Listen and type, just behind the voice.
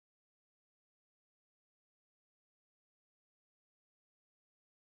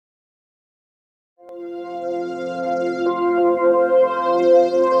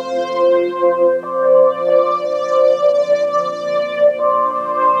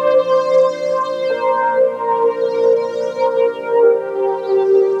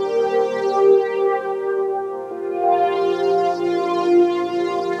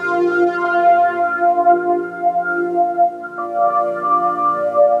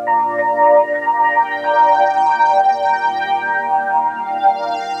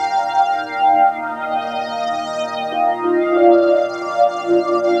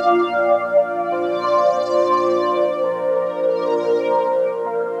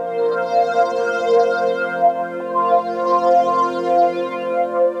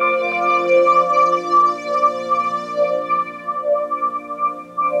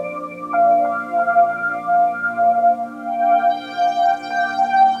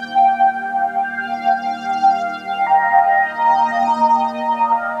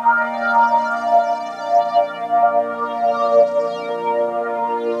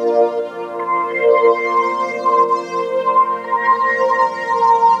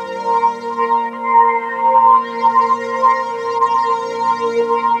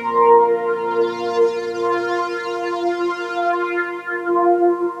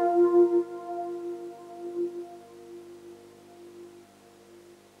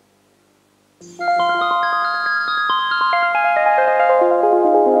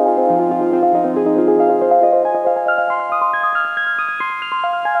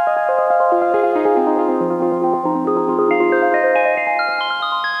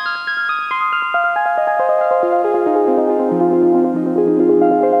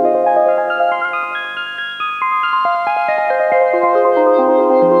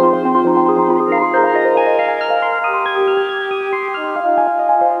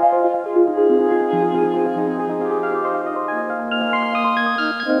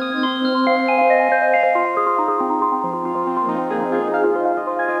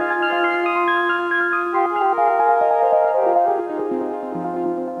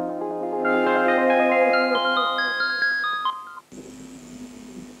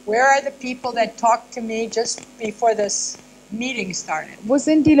Where are the people that talked to me just before this meeting started? Wo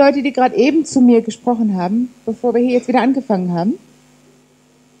sind die Leute, die gerade eben zu mir gesprochen haben, bevor wir hier jetzt wieder angefangen haben?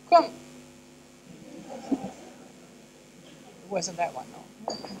 Komm. It wasn't that one, no.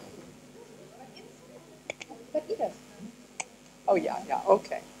 Oh yeah, yeah,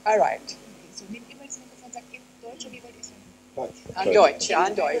 okay. All right. So, nehmt immer das Mikrofon, sagt ihr Deutsch oder wie wollt ihr sagen? Deutsch. On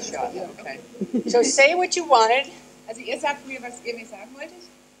Deutsch, ja, okay. So say what you wanted. Also ihr sagt mir, was ihr mir sagen wolltet?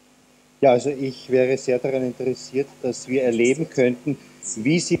 Ja, also ich wäre sehr daran interessiert, dass wir erleben könnten,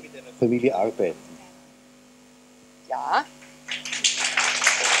 wie Sie mit einer Familie arbeiten. Ja.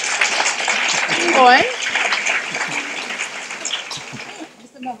 Und?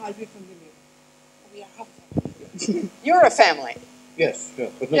 You're a family. Yes, yeah,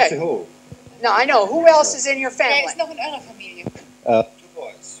 but not Yeah. the whole. No, I know. Who else is in your Wer family? ist noch in eurer Familie? 2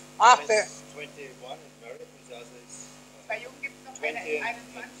 boys. Ah, One fair. is 21 and married, the other is Bei Jungen gibt es noch eine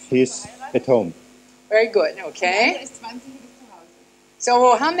 21. he's at home. Very good. Der andere Okay. ist 20 und ist zu Hause.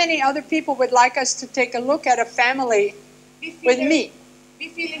 So how many other people would like us to take a look at a family Wie with viele, me? wie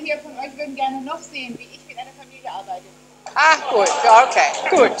viele hier von euch würden gerne noch sehen, wie ich mit einer Familie arbeite? Ah, good. Okay,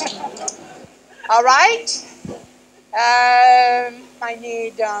 good. All right. I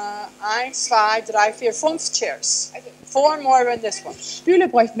need 1, 2, 3, 4, 5 chairs. 4 more than this one. Stühle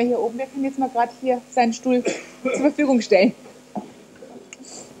bräuchten wir hier oben. Wer kann jetzt mal gerade hier seinen Stuhl zur Verfügung stellen?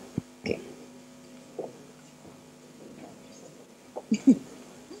 Okay.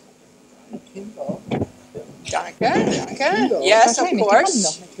 Danke, danke. Yes, of Wahrscheinlich, die kommen course.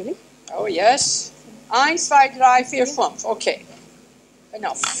 noch natürlich. Oh, yes. 1, 2, 3, 4, 5. Okay.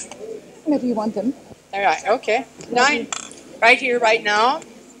 Enough. Where do you want them? All right, okay. 9. Right here, right now.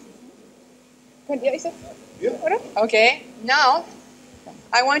 Könnt ihr euch setzen? Okay. Now,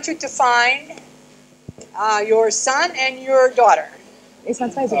 I want you to find your son and your daughter. Es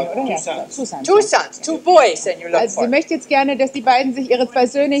waren 2 Söhne, oder? Two Ja. sons. Two sons, 2 boys, and you look Also for. sie möchte jetzt gerne, dass die beiden sich ihre 2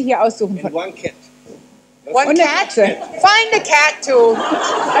 Söhne hier aussuchen. And one cat. One Und eine cat. Katze. Find the cat too.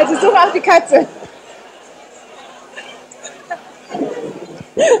 Also suche auch die Katze.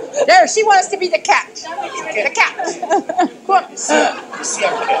 There, she wants to be the cat. The cat. Come. Siam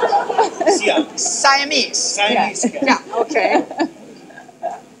cat. Siam. Siamese. Siamese cat. Yeah, okay.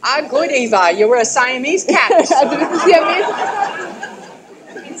 Ah, good, Eva. You were a Siamese cat. Also das ist Siamese.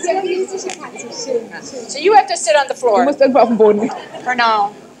 Siamesische Katze, schön. So you have to sit on the Du floor musst irgendwo auf dem Boden. for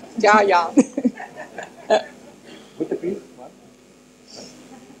now. Yeah, yeah. Would it be?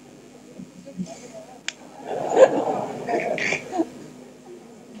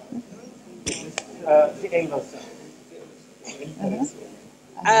 21.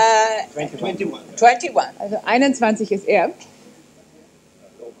 Also 21 ist er.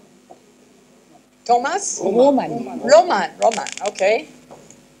 Thomas? Roman. Roman, okay.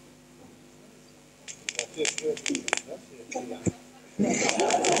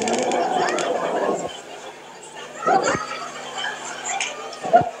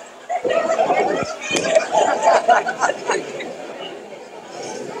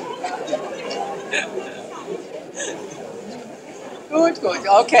 Good,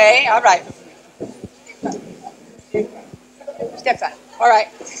 okay, all right. Stefan, all right.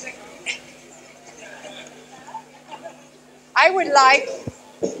 I would like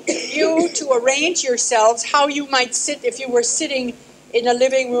you to arrange yourselves how you might sit if you were sitting in a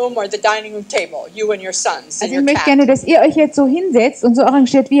living room or the dining room table, you and your sons and Also your ich möchte cat. gerne, dass ihr euch jetzt so hinsetzt und so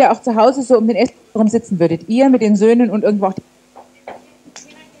arrangiert, wie ihr auch zu Hause so um den Esstisch rum sitzen würdet. Ihr mit den Söhnen und irgendwo auch die...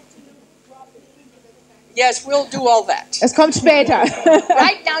 Yes, we'll do all that. Es kommt später.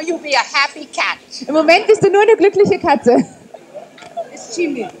 Right now you be a happy cat. Im Moment bist du nur eine glückliche Katze. It's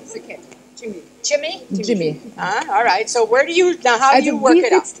Jimmy, the cat. Jimmy. Jimmy. All right. So where do you now? How do you Also work wie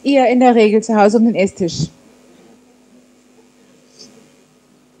it out? sitzt ihr in der Regel zu Hause um den Esstisch?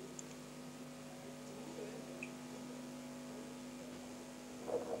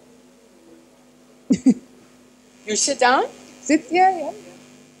 You sit down. Sitzt ihr? Ja.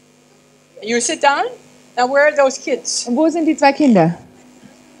 You sit down. Now where are those kids? Und wo sind die zwei Kinder?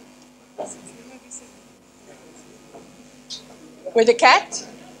 With the cat?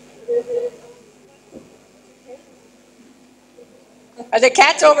 The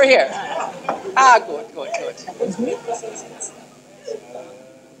cat's over here. Ah, good.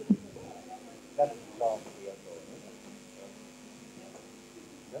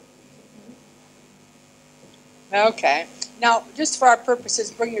 Okay. Now, just for our purposes,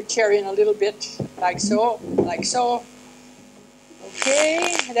 bring your chair in a little bit, like so.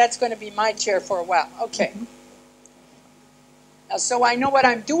 Okay, that's going to be my chair for a while. Okay. Now, so I know what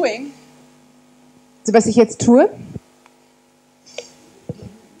I'm doing. So, was ich jetzt tue?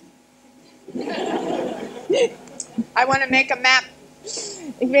 I want to make a map.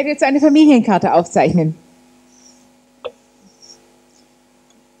 Ich werde jetzt eine Familienkarte aufzeichnen.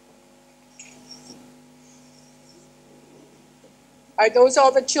 Are those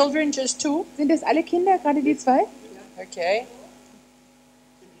all the children, just two? Sind das alle Kinder, gerade die zwei? Okay.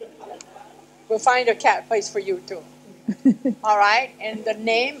 We'll find a cat place for you too. All right, and the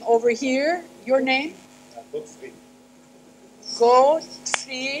name over here, your name? Gottfried.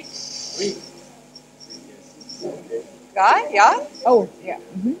 Yeah? Oh, ja.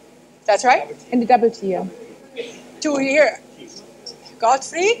 That's right? And the double T. Ja. Two here.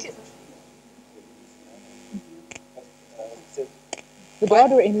 Gottfried? The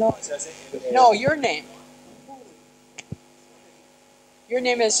daughter-in-law. No, your name. Your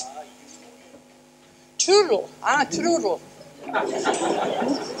name is Trudel. Trudel.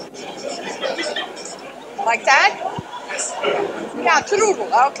 Like that? Yeah,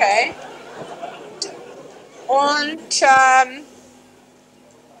 Trudel. Okay. Und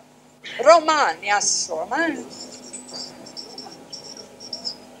Roman. Yes, Roman.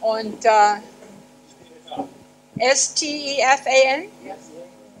 Und Stefan?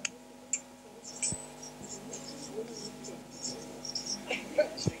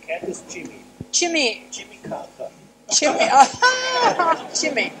 The cat is Jimmy. Jimmy. Jimmy Carter. Jimmy.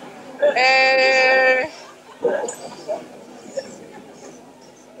 Jimmy.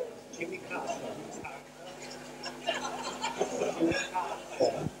 Jimmy Carter.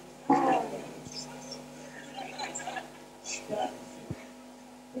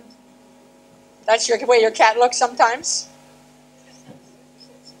 That's your way your cat looks sometimes?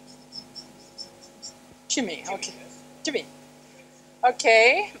 Jimmy, okay. Jimmy.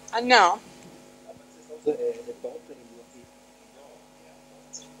 Okay, and now.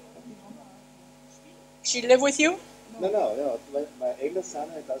 She live with you? No. My eldest son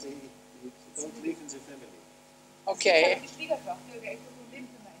does he don't live in the family. Okay.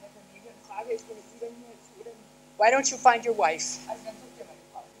 Why don't you find your wife?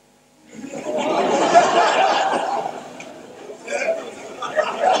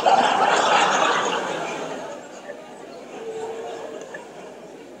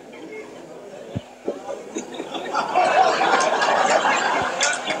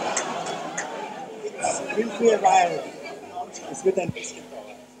 Es wird ein bisschen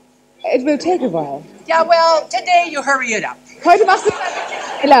dauern. It will take a while. Yeah, well, today you hurry it up. Heute machst du es ein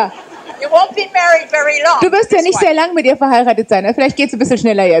bisschen schneller. You won't be married very long. Du wirst ja nicht sehr lang mit ihr verheiratet sein. Vielleicht geht es ein bisschen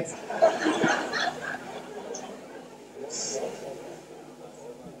schneller jetzt.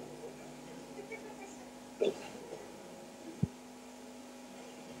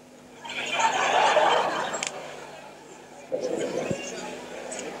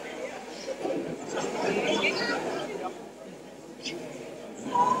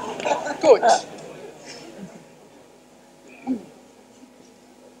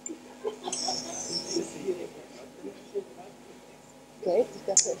 sich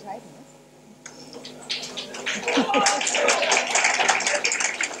dafür entscheiden muss.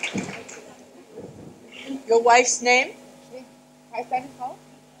 Your wife's name? Wie heißt deine Frau?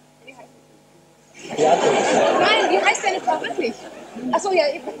 Nein, wie heißt deine Frau wirklich? Achso, ja.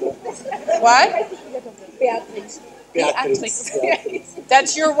 What? Beatrix. Beatrix.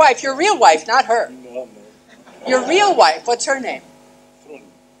 That's your wife, your real wife, not her. No, no. Your real wife, what's her name? From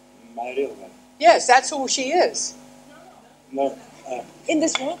my real one. Yes, that's who she is. No. In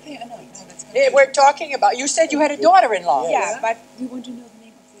this role play? Oh, no, that's We're talking about, you said you had a daughter-in-law. Yeah, but we want to know the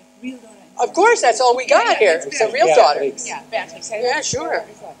name of the real daughter. Of course, that's all we got here. It's a real daughter. Beatrix. Yeah, Beatrix. Yeah, sure.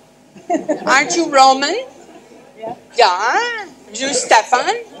 Aren't you Roman? Yeah. You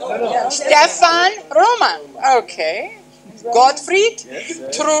Stefan? Stefan Roman. Okay. Gottfried,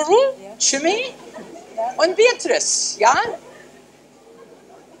 Trudel, Jimmy und Beatrice. Ja?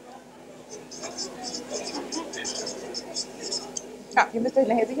 Ihr müsst euch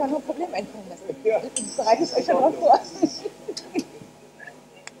nachher sicher noch ein Problem einfallen lassen. Bereitet euch schon drauf vor.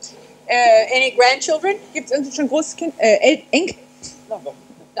 Any grandchildren? Gibt es irgendwie schon Großkind, Enkel? No.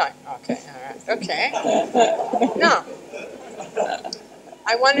 Okay. All right. Okay. No.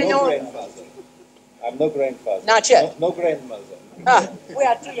 I want to No know. grandfather. I'm no grandfather. Not yet. No grandmother. Ah, We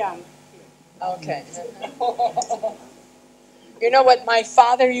are too young. okay. You know what my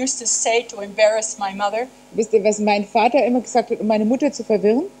father used to say to embarrass my mother? Wisst ihr, was mein Vater immer gesagt hat, um meine Mutter zu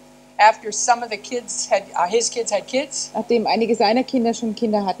verwirren? After some of the kids had, his kids had kids, Nachdem einige seiner Kinder schon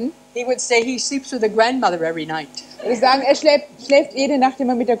Kinder hatten. he would say he sleeps with a grandmother every night. Wir sagen, er schläft jede Nacht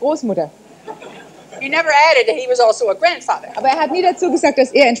immer mit der Großmutter. He never added that he was also a grandfather. Aber er hat nie dazu gesagt,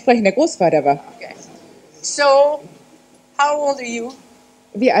 dass er entsprechend der Großvater war. Okay. So, how old are you?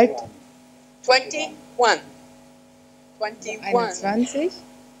 Wie alt? 21. 21. 21.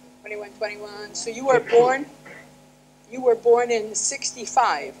 21. So you were born in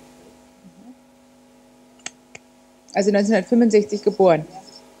 65. Also 1965 geboren.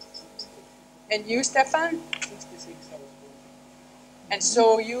 And you, Stefan? 66. And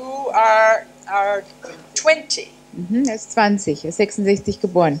so you are 20. Er ist 20, er ist 66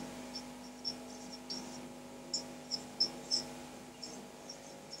 geboren.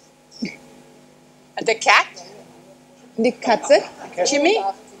 And the cat? Und die Katze? Jimmy?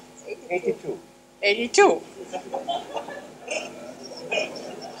 82. 82.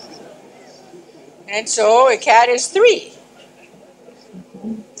 And so a cat is 3.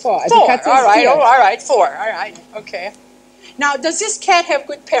 4. Also 4. Katze All ist right. 4. Oh, all right. 4. All right. Okay. Now, does this cat have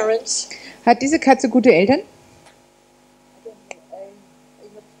good parents? Hat diese Katze gute Eltern?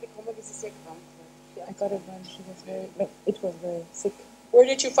 I got it when she was very, no, it was very sick. Where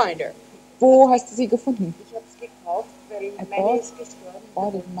did you find her? Wo hast du sie gefunden? Ich habe es gekauft, weil I meine ist gestorben.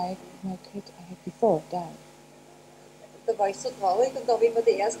 bought it, my cat I had before died. Da war ich so traurig und da habe ich mir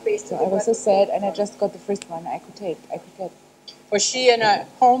die erstbeste So I was so sad and I just got the first one I could get. Was she in a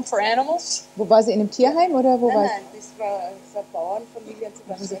home for animals? Wo war sie, in einem Tierheim oder wo war Nein, das war so eine Bauernfamilie.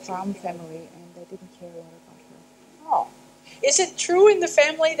 sie? It was a farm family and they didn't care a lot about her. Oh. Is it true in the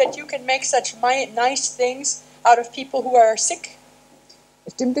family that you can make such nice things out of people who are sick?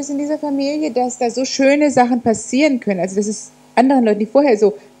 Stimmt es in dieser Familie, dass da so schöne Sachen passieren können? Also dass es anderen Leuten, die vorher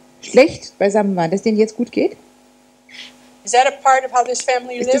so schlecht beisammen waren, dass denen jetzt gut geht? Is that a part of how this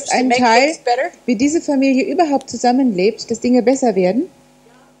family Ist lives das to ein make Teil, things better? wie diese Familie überhaupt zusammenlebt, dass Dinge besser werden?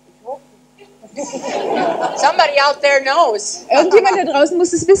 Somebody out there knows. Irgendjemand da draußen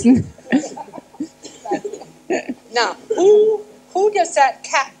muss es wissen. Now, who does that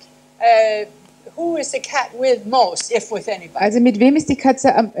cat? Who is the cat with most, if with anybody? Also mit wem ist die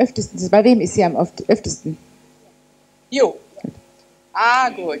Katze am öftesten? Bei wem ist sie am öftesten? You. Ah,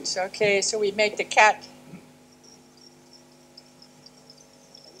 good. Okay, so we make the cat.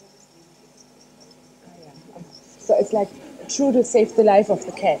 So it's like true to save the life of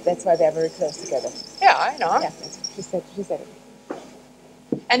the cat. That's why they're very close together. Yeah, I know. Yeah, that's what she said it.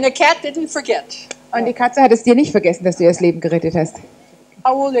 And the cat didn't forget. Und die Katze hat es dir nicht vergessen, dass du ihr das Leben gerettet hast.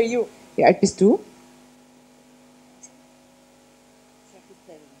 How old are you? Wie alt bist du?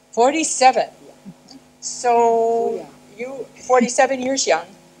 47. So you 47 years young.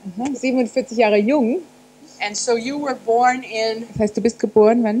 47 Jahre jung. And so you were born in Das heißt, du bist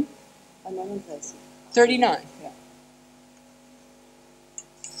geboren wann? 39. 39.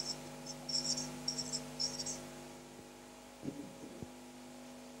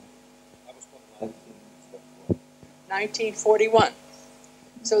 I was born 1941.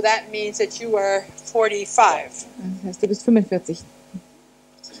 So that means that you are 45. Das heißt, du bist 45.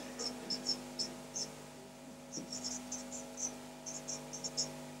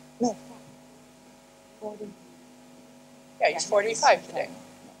 No. Yeah, he's 45 today.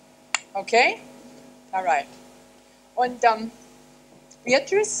 Okay? All right. Und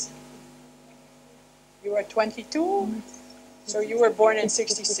Beatrice, you are 22, so you were born in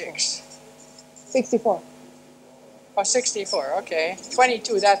 66. 64. Oh, 64, okay.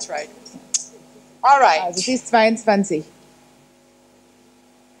 22, that's right. All right. Also sie ist 22.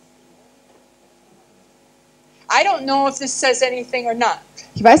 I don't know if this says anything or not,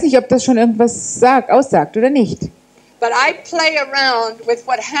 Ich weiß nicht, ob das schon irgendwas aussagt oder nicht. but I play around with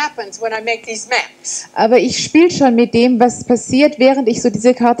what happens when I make these maps. Aber ich spiele schon mit dem, was passiert, während ich so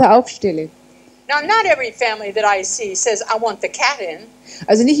diese Karte aufstelle. Now, not every family that I see says, I want the cat in.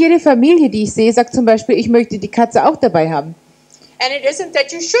 Also nicht jede Familie, die ich sehe, sagt zum Beispiel, ich möchte die Katze auch dabei haben. And it isn't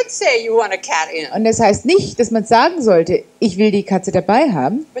that you should say you want a cat in. Und das heißt nicht, dass man sagen sollte, ich will die Katze dabei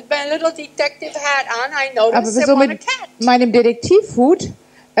haben. With my little detective hat on, I Aber noticed so I want a mit cat. meinem Detektivhut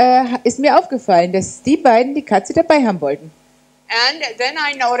ist mir aufgefallen, dass die beiden die Katze dabei haben wollten. And then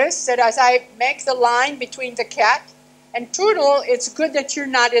I noticed that as I make the line between the cat and Trudel, it's good that you're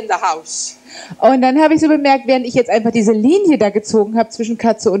not in the house. Und dann habe ich so bemerkt, während ich jetzt einfach diese Linie da gezogen habe zwischen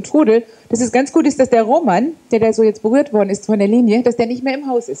Katze und Trudel, dass es ganz gut ist, dass der Roman, der da so jetzt berührt worden ist von der Linie, dass der nicht mehr im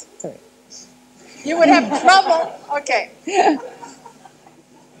Haus ist. Sorry. You would have trouble. Okay.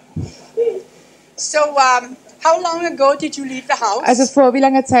 So, how long ago did you leave the house? Also vor wie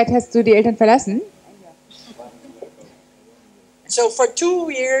langer Zeit hast du die Eltern verlassen? So for 2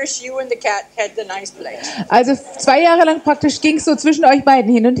 years, you and the cat had the nice place. Also 2 Jahre lang praktisch ging es so zwischen euch beiden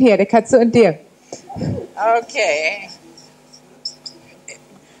hin und her, der Katze und dir. Okay.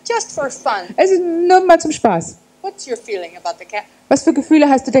 Just for fun. Also nur mal zum Spaß. What's your feeling about the cat, Was für Gefühle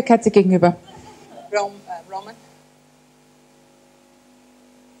hast du der Katze gegenüber? Roman?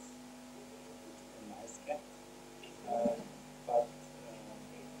 Nice cat. But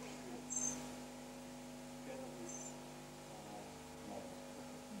it's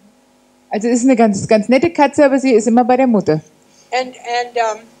Also es ist eine ganz, ganz nette Katze, aber sie ist immer bei der Mutter. And would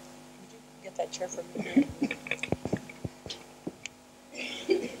you get that chair for me?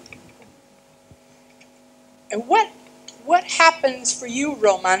 And what happens for you,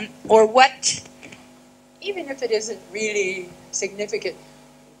 Roman, or what, even if it isn't really significant,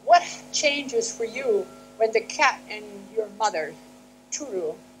 what changes for you when the cat and your mother,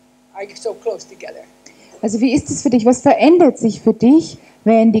 Truru, are so close together? Also wie ist es für dich? Was verändert sich für dich,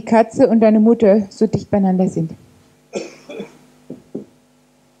 wenn die Katze und deine Mutter so dicht beieinander sind?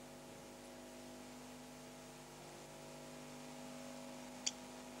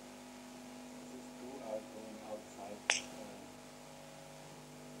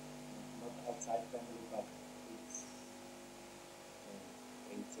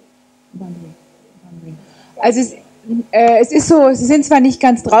 Also es ist so, sie sind zwar nicht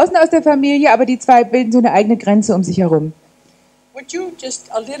ganz draußen aus der Familie, aber die zwei bilden so eine eigene Grenze um sich herum. Would you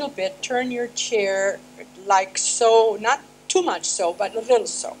just a little bit turn your chair like so, not too much so, but a little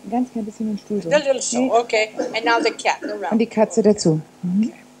so. Ein ganz klein bisschen den Stuhl so. A little so, okay. And now the cat Und around. die Katze dazu.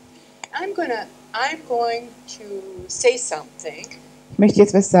 Mhm. I'm going to say something Ich möchte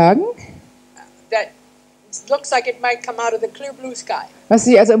jetzt was sagen, that looks like it might come out of the clear blue sky. was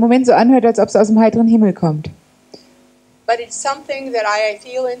sich also im Moment so anhört, als ob es aus dem heiteren Himmel kommt. But it's something that I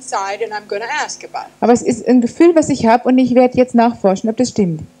feel inside and I'm going to ask about. Aber es ist ein Gefühl, was ich habe und ich werde jetzt nachforschen, ob das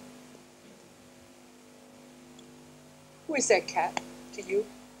stimmt. Who is that cat to you?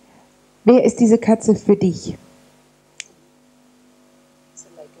 Wer ist diese Katze für dich? Is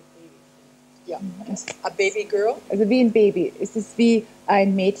it like a baby? Yeah. A baby girl? Also wie ein Baby. Ist es wie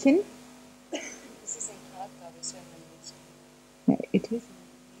ein Mädchen? This is a cat that is Ja, it is.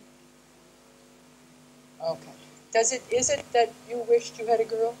 Okay. Is it that you wished you had a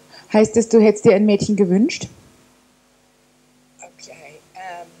girl? Heißt es, du hättest dir ein Mädchen gewünscht? Okay.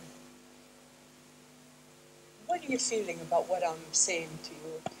 What are you feeling about what I'm saying to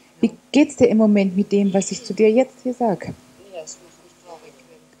you? Wie geht's dir im Moment mit dem, was ich zu dir jetzt hier sage? Yes, macht mich traurig,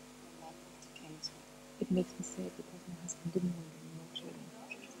 wenn mein Mann nicht kennt. It makes me sad because my husband didn't want any more children.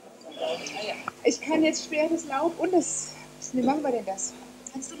 Ah, ja. Ich kann jetzt schweres Laub und das. Wie machen wir denn das?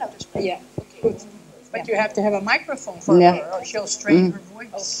 Kannst du lauter sprechen? Yeah. Okay. Good. But you have to have a microphone for her, or she'll strain her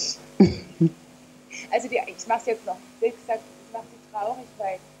voice. Also ich mache es jetzt noch. Wie gesagt, es macht sie traurig,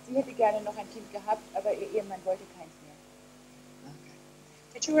 weil sie hätte gerne noch ein Kind gehabt, aber ihr Ehemann wollte keins mehr.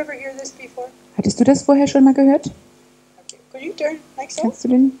 Did you ever hear this before? Hattest du das vorher schon mal gehört? Okay. Could you turn like so? Kannst du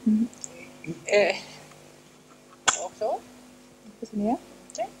den? Mhm. Also. Ein bisschen näher?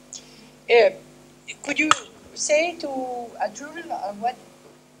 Could you say to Trudel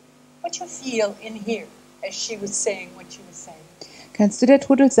what you feel in here as she was saying what she was saying? Kannst du der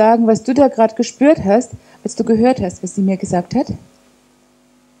Trudel sagen, was du da gerade gespürt hast, als du gehört hast, was sie mir gesagt hat?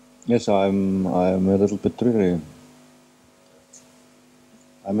 Yes, I'm a little bit dreary.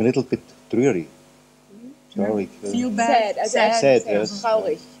 I'm a little bit dreary. Traurig. Feel bad. Sad, yes.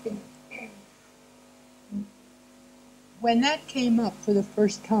 Traurig. When that came up for the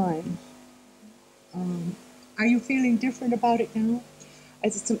first time, are you feeling different about it now?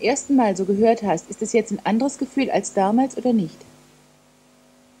 Als du es zum ersten Mal so gehört hast, ist es jetzt ein anderes Gefühl als damals oder nicht?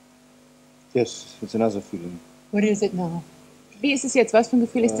 Yes, it's another feeling. What is it now? Wie ist es jetzt? Was für ein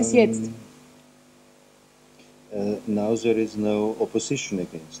Gefühl ist es jetzt? Now there is no opposition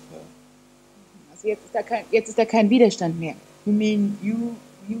against her. Also jetzt ist da kein Widerstand mehr. You mean you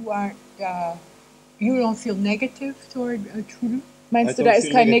don't feel negative toward Trudel? Meinst du, da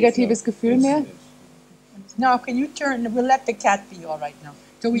ist kein negatives Gefühl mehr? Yes. Now, can you turn? We'll let the cat be all right now.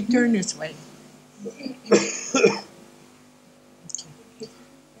 So we turn this way.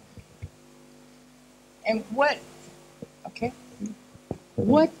 And what? Okay.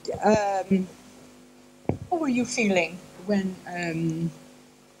 What were you feeling when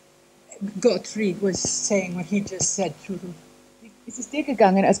Gottfried was saying what he just said, Trudel? Wie ist es dir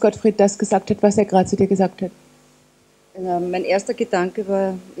gegangen, als Gottfried das gesagt hat, was er gerade zu dir gesagt hat? Mein erster Gedanke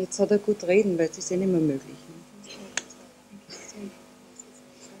war, jetzt hat er gut reden, weil es ist eh nicht mehr möglich.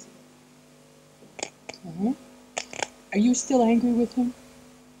 Are you still angry with him?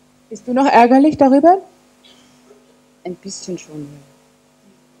 Bist du noch ärgerlich darüber? Ein bisschen schon,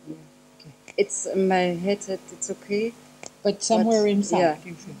 ja. Okay. It's my head said it's okay. But somewhere inside, yeah.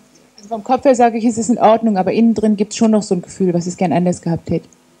 you feel. Also vom Kopf her sage ich, es ist in Ordnung, aber innen drin gibt es schon noch so ein Gefühl, was es gern anders gehabt hätte.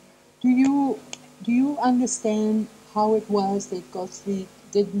 Do you understand how it was that Gottfried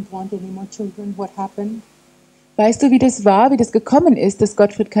didn't want any more children? What happened? Weißt du, wie das war, wie das gekommen ist, dass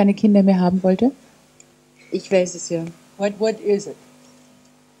Gottfried keine Kinder mehr haben wollte? Ich weiß es ja. What is it?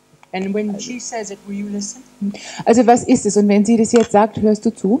 And when she says it, will you listen? Also was ist es? Und wenn sie das jetzt sagt, hörst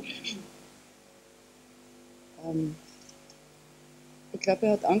du zu? Ich glaube,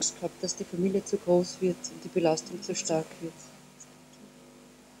 er hat Angst gehabt, dass die Familie zu groß wird und die Belastung zu stark wird.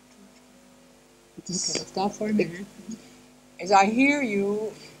 Okay, stop for a minute. As I hear you,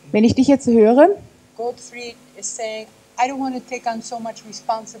 Wenn ich dich jetzt höre, Gottfried is saying, I don't want to take on so much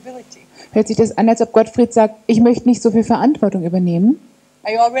responsibility. hört sich das an, als ob Gottfried sagt, ich möchte nicht so viel Verantwortung übernehmen.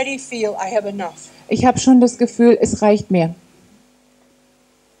 I already feel I have enough. Ich habe schon das Gefühl, es reicht mir.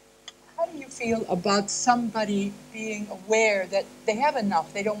 How do you feel about somebody being aware that they have enough,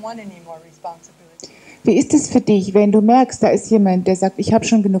 they don't want any more responsibility? Wie ist es für dich, wenn du merkst, da ist jemand, der sagt, ich habe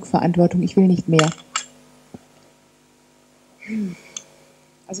schon genug Verantwortung, ich will nicht mehr?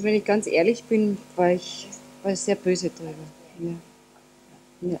 Also wenn ich ganz ehrlich bin, war ich sehr böse drüber.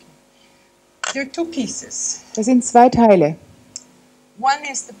 Ja. There are two pieces. Das sind zwei Teile.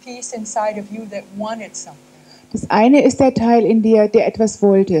 One is the piece inside of you that wanted something. Das eine ist der Teil in dir, der etwas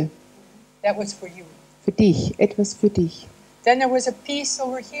wollte. That was for you. Für dich, etwas für dich. Then there was a piece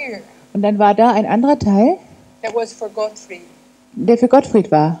over here Und dann war da ein anderer Teil, that was for Gottfried, der für Gottfried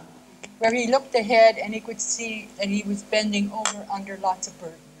war. where he looked ahead and he could see that he was bending over under lots of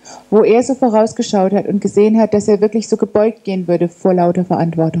burden. Wo er so vorausgeschaut hat und gesehen hat, dass er wirklich so gebeugt gehen würde vor lauter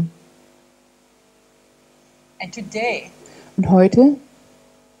Verantwortung. And today, Und heute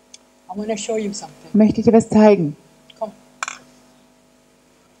I want to show you something. möchte ich dir was zeigen. Come.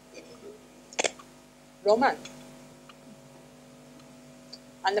 Roman.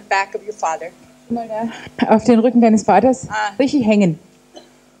 On the back of your father. Mal da auf den Rücken deines Vaters richtig hängen.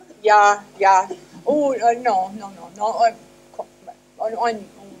 Yeah. Oh, no.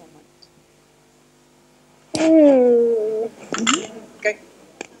 Okay.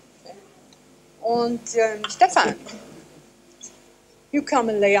 Und Stefan, you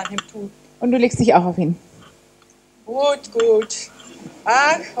come and lay on him too. Und du legst dich auch auf ihn. Gut.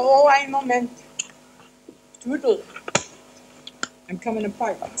 Ach, einen Moment. Trudel. I'm coming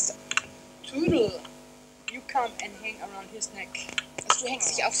apart. Trudel, you come and hang around his neck. Also, du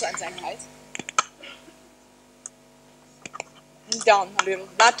hängst dich auch so an seinen Hals. Down a little,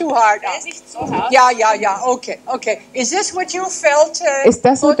 not too hard. Nicht so hart. Yeah. Okay. Is this what you felt? Ist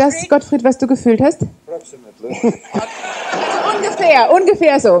das so das, Gottfried, was du gefühlt hast? Approximately. Also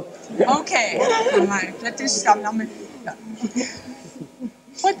ungefähr so. Okay. Alright, let this stop now.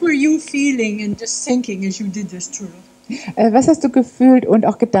 What were you feeling and just thinking as you did this, Trudel? Was hast du gefühlt und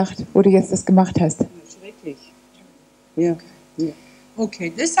auch gedacht, wo du jetzt das gemacht hast? Schrecklich. Ja. Okay,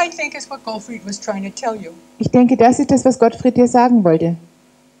 this I think is what Gottfried was trying to tell you. Ich denke, das ist das, was Gottfried dir sagen wollte.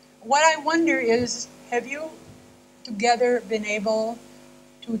 What I wonder is, have you together been able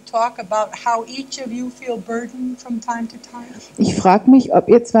to talk about how each of you feel burdened from time to time? Ich frage mich, ob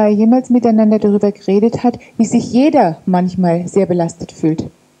ihr zwei jemals miteinander darüber geredet habt, wie sich jeder manchmal sehr belastet fühlt.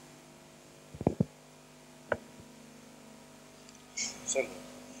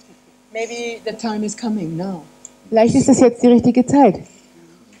 Maybe the time is coming now. Vielleicht ist es jetzt die richtige Zeit.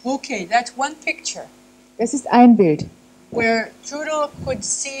 Okay, that's one picture Das ist ein Bild, where Trudel could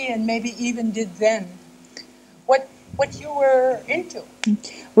see and maybe even did then what you were into.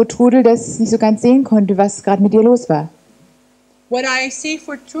 wo Trudel das nicht so ganz sehen konnte, was gerade mit ihr los war. What I see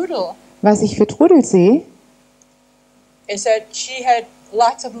for Trudel Was ich für Trudel sehe, is that she had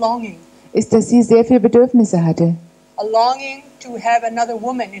lots of longing. ist, dass sie sehr viele Bedürfnisse hatte. A longing to have another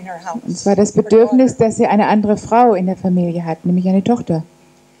woman in her house. Und zwar das Bedürfnis, dass sie eine andere Frau in der Familie hat, nämlich eine Tochter.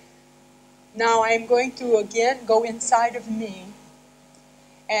 Now I'm going to again go inside of me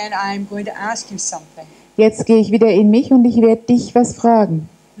and I'm going to ask you something. Jetzt gehe ich wieder in mich und ich werde dich was fragen.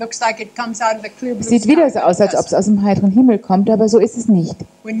 Looks like it comes out of the clear blue Es sieht wieder sky. so aus, als ob es aus dem heiteren Himmel kommt, aber so ist es nicht.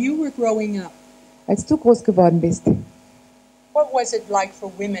 When you were growing up, Als du groß geworden bist, what was it like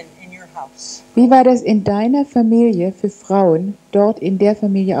for women in your house? wie war das in deiner Familie für Frauen, dort in der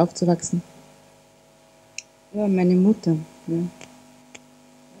Familie aufzuwachsen? Ja, meine Mutter. Ja.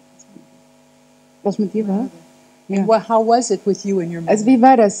 Was mit dir war? Ja. How was it with you and your mother? Also wie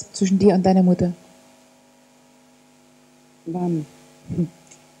war das zwischen dir und deiner Mutter? Wann?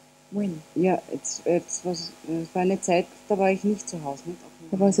 When? Ja, es war eine Zeit, da war ich nicht zu Hause. Nicht?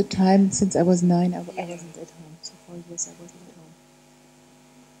 There was a time since I was 9, I wasn't at home. So 4 years I wasn't at home.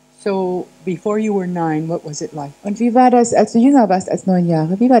 So before you were 9, what was it like? Und wie war das, als du jünger warst als 9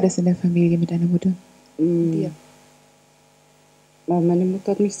 Jahre? Wie war das in der Familie mit deiner Mutter? Ja, meine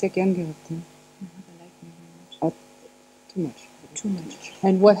Mutter hat mich sehr gern gehabt. Ne? Too much.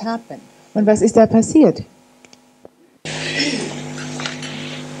 And what happened? Und was ist da passiert?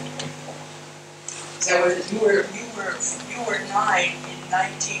 So you were 9 in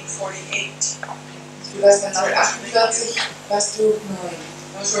 1948. Du warst 1948, warst du 9.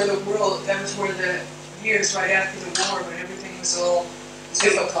 That was where the years right after the war when everything was all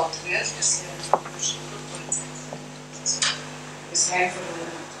difficult.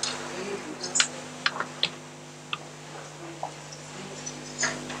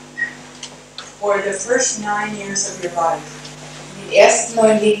 For the first 9 years of your life, In den ersten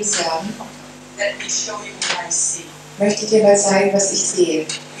 9 Lebensjahren let me show you what I see. möchte ich dir mal zeigen, was ich sehe.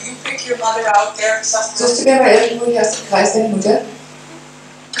 You pick your mother out there, Suchst du dir mal irgendwo hier aus dem Kreis deine Mutter?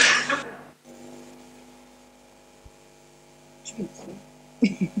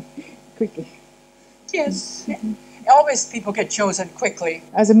 Quickly. Yes. Always people get chosen quickly.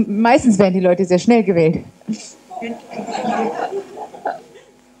 Also meistens werden die Leute sehr schnell gewählt.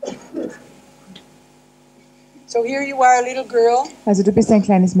 So here you are, a little girl. Also du bist ein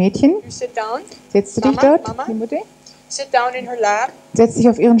kleines Mädchen. You sit down. Setzt du dich Mama, dort, Mama. die Mutter? Sit down in her lap. Setzt dich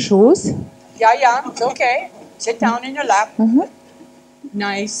auf ihren Schoß. Yeah, it's okay. Sit down in her lap. Mhm.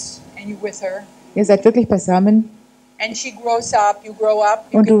 Nice. And you with her. Ihr seid wirklich beisammen And she grows up. You grow up.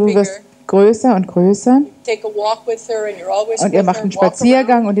 You und get du bigger. wirst größer und größer. Take a walk with her, and you're always Und with ihr her. macht einen Walk around.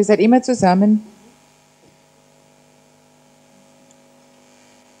 Spaziergang und ihr seid immer zusammen.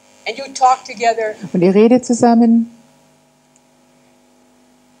 And you talk together. Und ihr redet zusammen.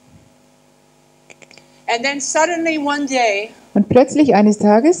 And then suddenly one day, Und plötzlich eines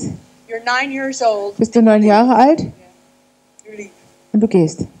Tages you're 9 years old. bist du 9 Jahre alt You leave. und du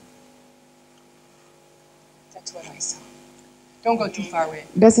gehst. That's what I saw. Don't go too far away.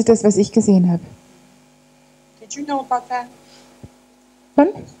 Das ist das, was ich gesehen habe. Did you know about that? Wann?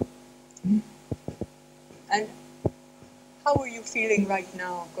 And how are you feeling right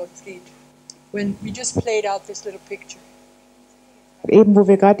now, Gottfried, when we just played out this little picture? Eben, wo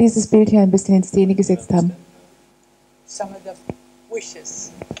wir gerade dieses Bild hier ein bisschen in Szene gesetzt haben. Some of the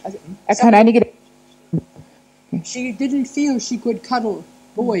wishes. Also, er kann einige. She didn't feel she could cuddle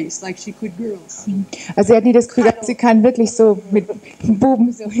boys like she could girls. Also er hat nie das Gefühl gehabt, sie kann wirklich so mit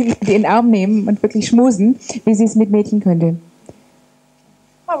Buben so in den Arm nehmen und wirklich schmusen, wie sie es mit Mädchen könnte.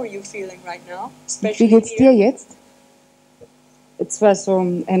 How are you feeling right now? Wie Especially geht's dir here. jetzt? Es war so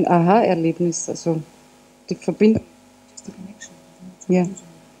ein Aha-Erlebnis, also die Verbindung. Ja.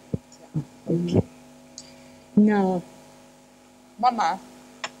 No. Mama.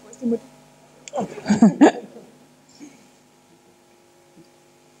 Where's the Mutter?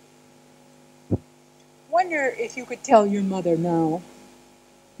 Wonder if you could tell your mother now,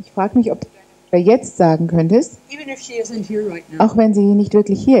 Ich frage mich, ob du deiner Mutter jetzt sagen könntest, even if she isn't here right now, auch wenn sie nicht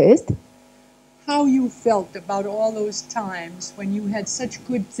wirklich hier ist, how you felt about all those times when you had such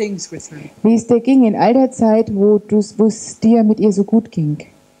good things with her. Wie es dir ging in all der Zeit, wo es dir mit ihr so gut ging.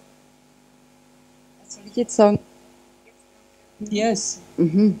 Was soll ich jetzt sagen? Yes.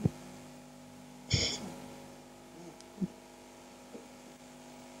 Mhm.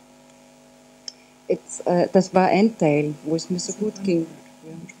 Jetzt, das war ein Teil, wo es mir so gut ging.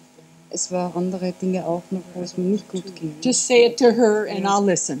 Es waren andere Dinge auch noch, wo es mir nicht gut ging. Just say it to her and I'll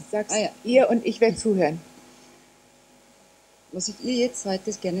listen. Sag's Ja. ihr und ich werde zuhören. Was ich ihr jetzt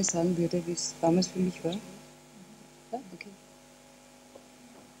heute gerne sagen würde, wie es damals für mich war. Ja, okay.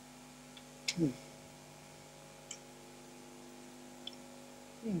 Ja.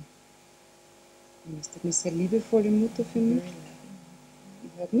 Du bist eine sehr liebevolle Mutter für mich.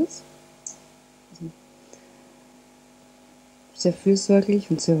 Hört man's? Sehr fürsorglich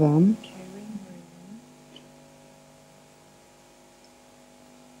und sehr warm.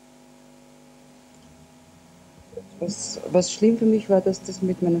 Was schlimm für mich war, dass das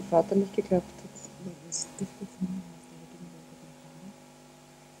mit meinem Vater nicht geklappt hat.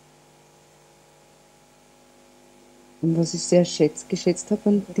 Und was ich sehr geschätzt habe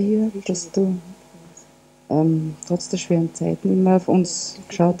an dir, dass du trotz der schweren Zeiten immer auf uns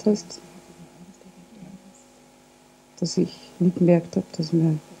geschaut hast. Dass ich nicht gemerkt habe, dass du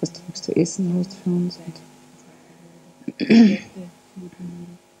nichts zu essen hast für uns.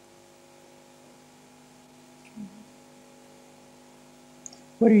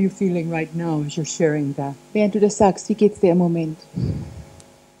 What are you feeling right now as you're sharing that? Während du das sagst, wie geht's dir im Moment?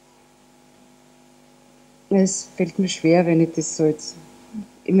 Es fällt mir schwer, wenn ich das so jetzt.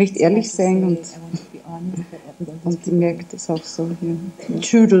 Ich möchte ehrlich sein und ich merke das auch so hier.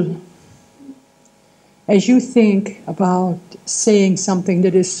 Trudel, as you think about saying something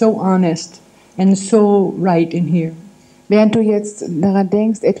that is so honest and so right in here, Während du jetzt daran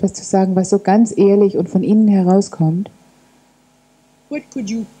denkst, etwas zu sagen, was so ganz ehrlich und von innen herauskommt, what could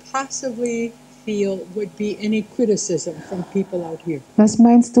you possibly feel would be any criticism from people out here? was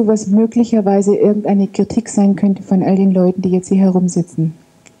meinst du, was möglicherweise irgendeine Kritik sein könnte von all den Leuten, die jetzt hier herumsitzen?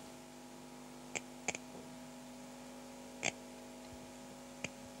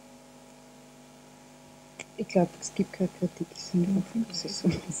 Ich glaube, es gibt keine Kritik. Es ist so.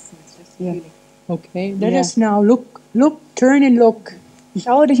 Ja. Okay, let Yeah. us now look, turn and look.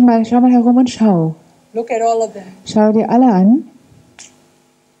 Schau mal herum und schau. Look at all of them. Schau dir alle an.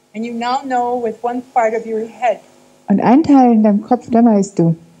 And you now know with one part of your head, Und ein Teil in deinem Kopf, da weißt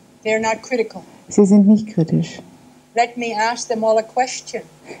du, they're not critical. sie sind nicht kritisch. Let me ask them all a question.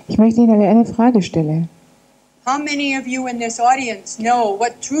 Ich möchte Ihnen alle eine Frage stellen. How many of you in this audience know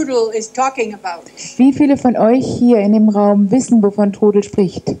what Trudel is talking about? Wie viele von euch hier in dem Raum wissen, wovon Trudel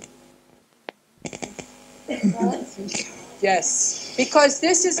spricht? Yes, because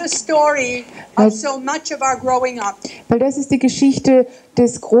this is a story of so much of our growing up. Weil das ist die Geschichte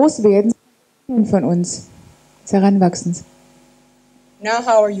des Großwerdens von uns, des Heranwachsens. Now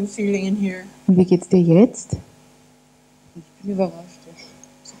how are you feeling in here? Und wie geht's dir jetzt? Ich bin überrascht.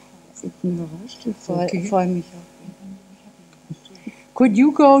 Ich bin überrascht. Ich freue mich auch. Could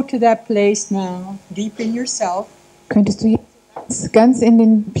you go to that place now, deep in yourself, Könntest du jetzt ganz in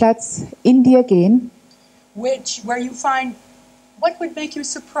den Platz in dir gehen, where you find what would make you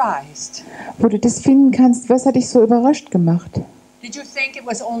surprised? wo du das finden kannst, was hat dich so überrascht gemacht? Did you think it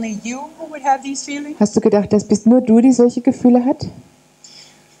was only you who would have these feelings? Hast du gedacht, dass bist nur du, die solche Gefühle hat?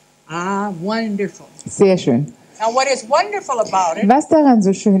 Ah, wonderful. Sehr schön. Now what is wonderful about it Was daran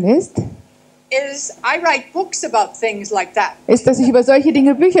so schön ist, is I write books about things like that. ist, dass ich über solche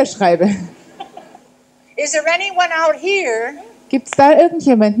Dinge Bücher schreibe. Is there anyone out here Gibt es da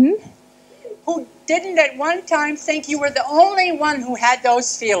irgendjemanden, who didn't at one time think you were the only one who had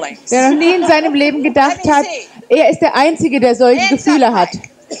those feelings? der noch nie in seinem Leben gedacht Let me hat, see. er ist der Einzige, der solche Hands Gefühle up hat?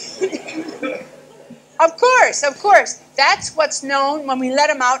 Of course. That's what's known when we let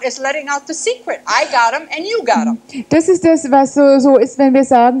them out, is letting out the secret. I got them and you got them. Das ist das, was so ist, wenn wir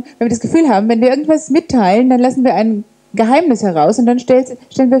sagen, wenn wir das Gefühl haben, wenn wir irgendwas mitteilen, dann lassen wir ein Geheimnis heraus und dann stellen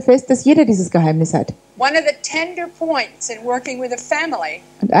wir fest, dass jeder dieses Geheimnis hat. One of the tender points in working with a family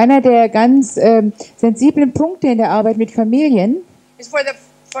Und einer der ganz sensiblen Punkte in der Arbeit mit Familien is for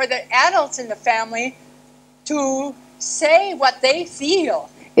the adults in the family to say what they feel.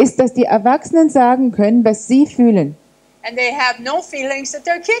 ist, dass die Erwachsenen sagen können, was sie fühlen. And they have no feelings that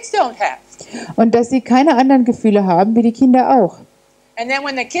their kids don't have. Und dass sie keine anderen Gefühle haben, wie die Kinder auch. And then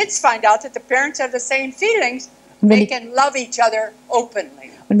when the kids find out that the parents have the same feelings, Und wenn they die- can love each other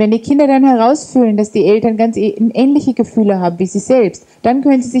openly. Und wenn die Kinder dann herausfühlen, dass die Eltern ganz ähnliche Gefühle haben wie sie selbst, dann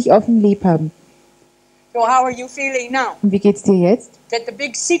können sie sich offen lieb haben. So how are you feeling now? Und wie geht's dir jetzt? That the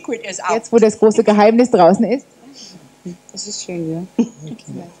big secret is out. Jetzt, wo das große Geheimnis draußen ist? Das ist schön, ja.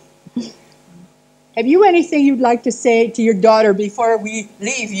 Have you anything you'd like to say to your daughter before we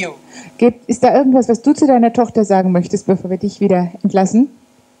leave you? Ist da irgendwas, was du zu deiner Tochter sagen möchtest, bevor wir dich wieder entlassen?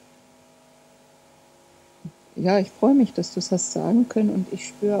 Ja, ich freue mich, dass du es hast sagen können und ich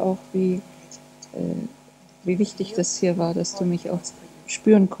spüre auch, wie wichtig das hier war, dass du mich auch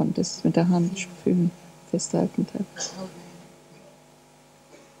spüren konntest, mit der Hand fühlen, festhalten.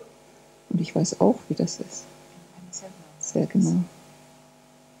 Und ich weiß auch, wie das ist. Sehr genau.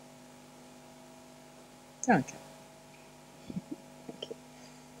 Danke.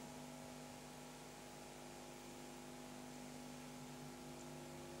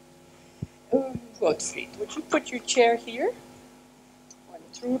 Gottfried, would you put your chair here? One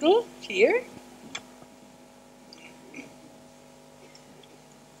Trudel here.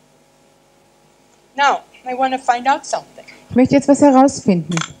 Now, I want to find out something. Ich möchte jetzt was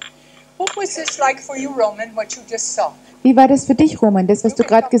herausfinden. What was this like for you, Roman, what you just saw? Wie war das für dich, Roman, das, was du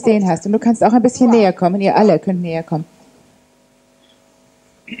gerade gesehen hast? Und du kannst auch ein bisschen näher kommen. Ihr alle könnt näher kommen.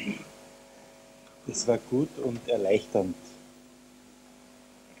 Es war gut und erleichternd.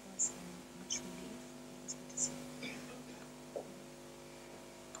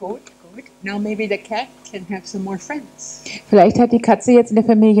 Good, good. Now maybe the cat can have some more friends. Vielleicht hat die Katze jetzt in der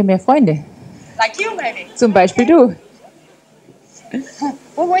Familie mehr Freunde. Like you, maybe. Zum Beispiel du.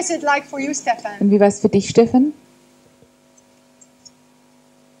 What was it like for you, Stefan? Und wie war es für dich, Stefan?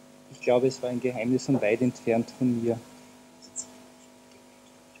 Ich glaube, es war ein Geheimnis und weit entfernt von mir.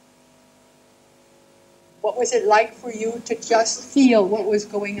 What was it like for you to just feel what was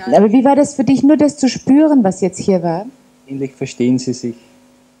going on? Aber wie war das für dich, nur das zu spüren, was jetzt hier war? Endlich verstehen sie sich.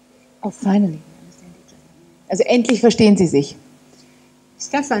 Oh, finally. Also endlich verstehen sie sich.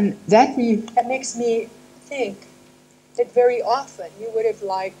 Stefan, that makes me think that very often you would have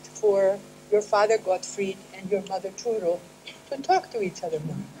liked for your father Gottfried and your mother Trudel to talk to each other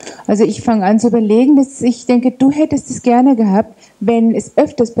more. Also ich fange an zu überlegen, dass ich denke, du hättest es gerne gehabt, wenn es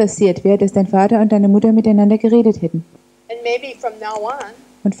öfters passiert wäre, dass dein Vater und deine Mutter miteinander geredet hätten. And maybe from now on,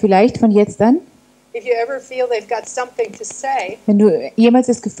 Und vielleicht von jetzt an, if you ever feel they've got something to say wenn du jemals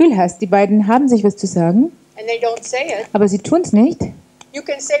das Gefühl hast, die beiden haben sich was zu sagen, and they don't say it, aber sie tun es nicht, you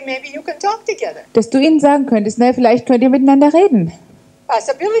can say maybe you can talk together. dass du ihnen sagen könntest, na, vielleicht könnt ihr miteinander reden.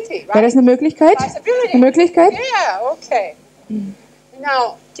 Possibility, Wäre das right? eine Möglichkeit? Possibility. Eine Möglichkeit? Yeah, okay.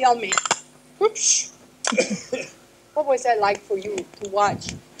 Now, tell me, whoops, what was that like for you to watch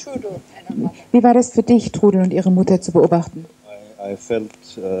Trudel and her mother? Wie war das für dich, Trudel und ihre Mutter zu beobachten? I felt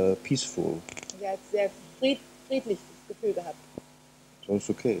peaceful. Sie hat sehr friedliches Gefühl gehabt. It was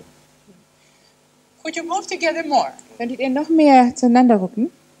okay. Could you move together more? Könntet ihr noch mehr zueinander rücken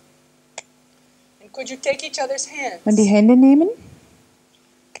And could you take each other's hands? und die Hände nehmen?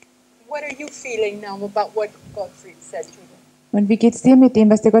 What are you feeling now about what Gottfried said to you? Und wie geht's dir mit dem,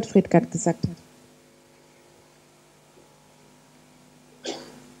 was der Gottfried gerade gesagt hat?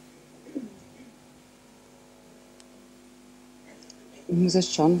 Ich muss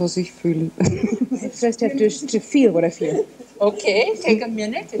erst schauen, was ich fühle. First have to feel what I feel. Okay, take a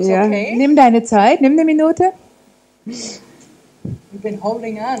minute, it's Ja. okay. Nimm deine Zeit, nimm eine Minute. You've been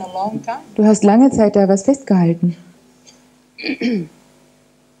holding on a long time. Du hast lange Zeit da was festgehalten.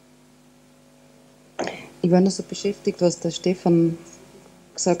 Ich war noch so beschäftigt, was der Stefan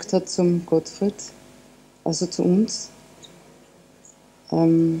gesagt hat zum Gottfried, also zu uns.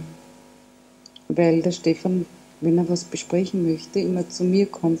 Weil der Stefan, wenn er was besprechen möchte, immer zu mir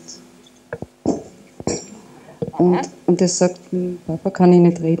kommt. Und er sagt, Papa, kann ich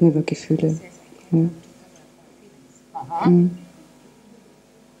nicht reden über Gefühle. Ja. Und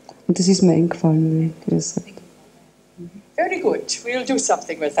das ist mir eingefallen, wie er das sagt. Very good. We'll do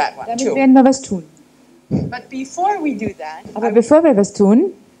something with that one Damit too. werden wir was tun. But before we do that, Aber bevor wir was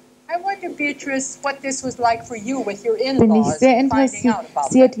tun, I wonder, Beatrice, what this was like for you with your bin ich in-laws sehr and finding out about that.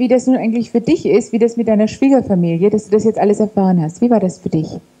 interessiert, wie das nun eigentlich für dich ist, wie das mit deiner Schwiegerfamilie, dass du das jetzt alles erfahren hast. Wie war das für dich?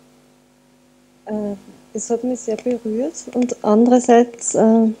 Es hat mich sehr berührt und andererseits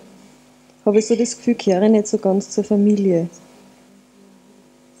habe ich so das Gefühl, ich gehöre nicht so ganz zur Familie.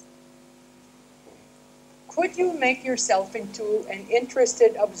 Could you make yourself into an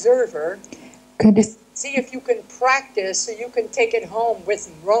interested observer? See if you can practice so you can take it home with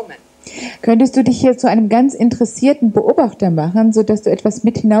Roman. Könntest du dich hier zu einem ganz interessierten Beobachter machen, sodass du etwas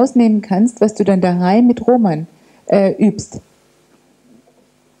mit hinausnehmen kannst, was du dann daheim mit Roman übst?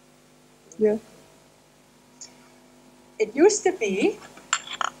 Ja. It used to be,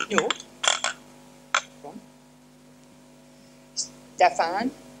 Stefan,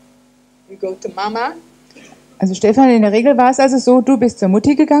 we go to Mama, Also Stefan, in der Regel war es also so, du bist zur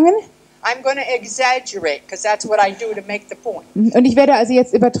Mutti gegangen. I'm going to exaggerate because that's what I do to make the point. Und ich werde also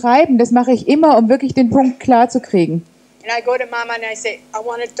jetzt übertreiben, das mache ich immer, um wirklich den Punkt klar zu kriegen. And I go to Mama and I say, I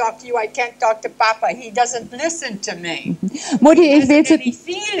want to talk to you. I can't talk to Papa. He doesn't listen to me. Mutti, He ich will, hasn't any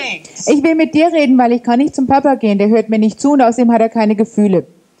feelings. ich will mit dir reden, weil ich kann nicht zum Papa gehen. Der hört mir nicht zu und außerdem hat er keine Gefühle.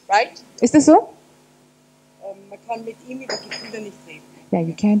 Right? Ist das so? Man kann mit ihm über Gefühle nicht reden. Ja,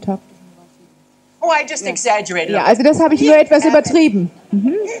 you can't talk. Oh, I just exaggerated. Ja, also das habe ich nur etwas übertrieben.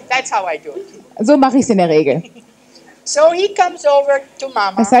 That's how I do it. So mache ich es in der Regel. So he comes over to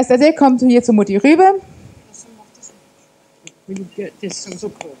Mama. Das heißt, also er kommt hier zu Mutti rüber. Will you get this so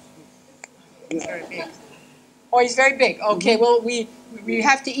close? Oh, he's very big. Okay, well, we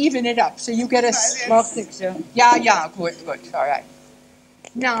have to even it up. So you get a... Macht nichts, ja. Yeah, good. All right.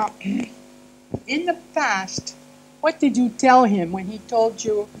 Now, in the past, what did you tell him when he told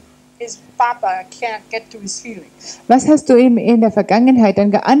you his papa can't get to his feelings? Was hast du ihm in der Vergangenheit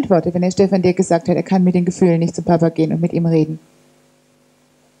dann geantwortet, wenn der Stefan dir gesagt hat, er kann mit den Gefühlen nicht zum Papa gehen und mit ihm reden?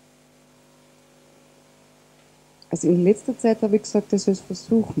 Also in letzter Zeit habe ich gesagt, er soll es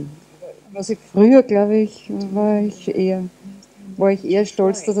versuchen. Was ich früher, glaube ich, war ich eher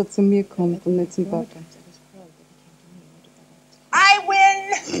stolz, dass er zu mir kommt und nicht zum Papa. I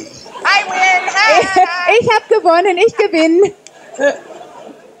win! Ha! Ich habe gewonnen, ich gewinne.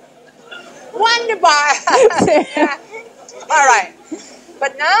 Wonderful! Yeah. All right.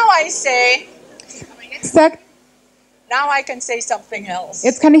 But now I say, Sag, now I can say something else.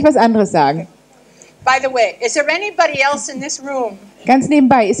 jetzt kann ich was anderes sagen. By the way, is there anybody else in this room, Ganz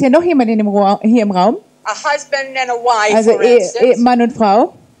nebenbei, ist hier noch jemand hier im Raum? a husband and a wife, Also for instance, Mann und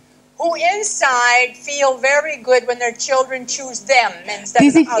Frau, who inside feel very good when their children choose them instead die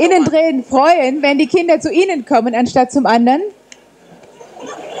of the sich other innen one? drin freuen, wenn die Kinder zu ihnen kommen, anstatt zum anderen?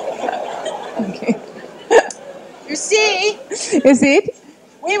 Okay. You see, Ihr seht,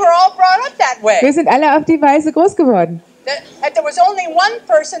 we were all brought up that way. wir sind alle auf die Weise groß geworden. That there was only one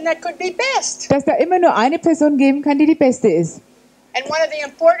person that could be best. Dass da immer nur eine Person geben kann, die die Beste ist. And one of the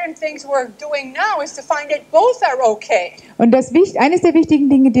important things we're doing now is to find that both are okay. Und eines der wichtigen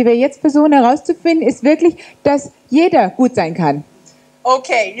Dinge, die wir jetzt versuchen herauszufinden, ist wirklich, dass jeder gut sein kann.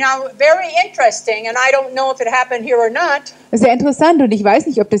 Okay, now very interesting, and I don't know if it happened here or not. Das ist sehr interessant und ich weiß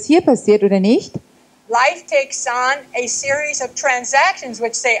nicht, ob das hier passiert oder nicht. Life takes on a series of transactions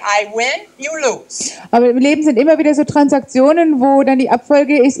which say, I win, you lose. Aber im Leben sind immer wieder so Transaktionen, wo dann die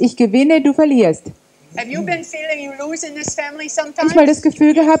Abfolge ist, ich gewinne, du verlierst. Have you been feeling you lose in this family Hast du sometimes? mal das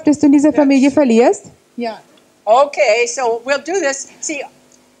Gefühl gehabt, dass du in dieser Familie verlierst? Yeah. Okay, so we'll do this. See,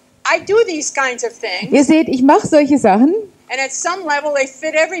 I do these kinds of things, Ihr seht, ich mache solche Sachen and at some level they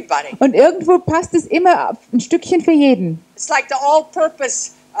fit everybody. und irgendwo passt es immer ein Stückchen für jeden. It's like the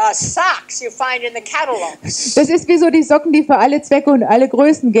all-purpose socks you find in the catalogs. Das ist wie so die Socken, die für alle Zwecke und alle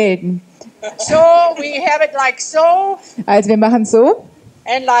Größen gelten. So we have it like so, Also wir machen so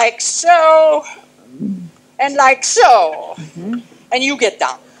and like so, and like so, and you get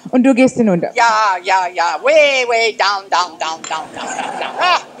down. und du gehst hinunter. Yeah, way down.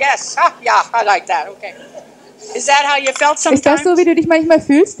 Ah, yes, yeah, I like that. Okay. Is that how you felt Ist das sometimes? so, wie du dich manchmal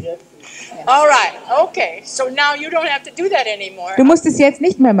fühlst? All right, okay. So now you don't have to do that anymore. Du musst es jetzt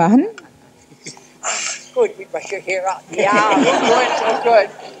nicht mehr machen. Good, we brush your hair out. Yeah, good.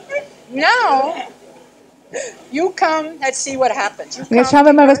 Now, you come, let's see what happens. You Und jetzt come schauen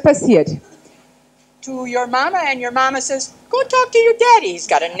wir mal, was passiert. to your mama, and your mama says, go talk to your daddy. He's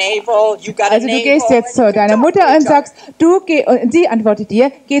got a navel, you got a Also navel. du gehst jetzt and zu you can deiner talk to Mutter und each other. sagst, und sie antwortet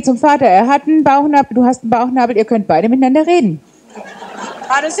dir, geh zum Vater, er hat einen Bauchnabel, du hast einen Bauchnabel, ihr könnt beide miteinander reden.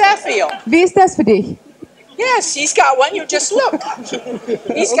 How does that feel? Wie ist das für dich? Yes, he's got one, you just look.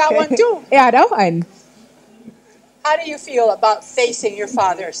 He's got one too. Er hat auch einen. How do you feel about facing your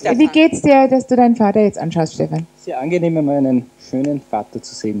father, Wie Stefan? geht's dir, dass du deinen Vater jetzt anschaust, Stefan? Sehr angenehm, einmal einen schönen Vater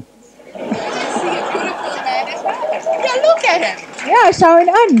zu sehen. Yeah, look at him. Ja, schau ihn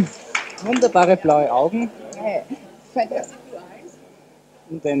an. Wunderbare blaue Augen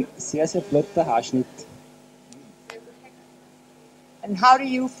und ein sehr, sehr flotter Haarschnitt. And how do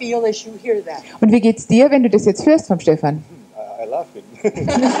you feel as you hear that? Und wie geht's dir, wenn du das jetzt hörst vom Stefan? I love him. Well,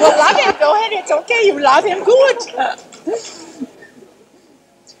 love him. Go ahead. It's okay. You love him good.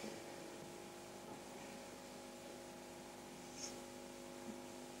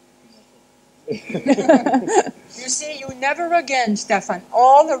 You see, you never again, Stefan,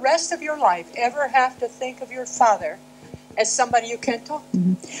 all the rest of your life ever have to think of your father as somebody you can't talk to.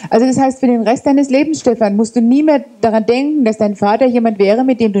 Also das heißt, für den Rest deines Lebens, Stefan, musst du nie mehr daran denken, dass dein Vater jemand wäre,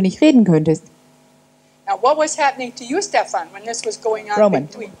 mit dem du nicht reden könntest. Now, what was happening to you, Stefan, when this was going on Roman.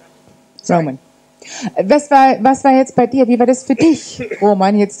 between? Roman. Was war jetzt bei dir? Wie war das für dich,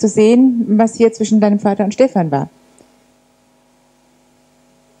 Roman, jetzt zu sehen, was hier zwischen deinem Vater und Stefan war?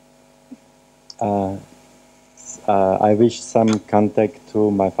 I wish some contact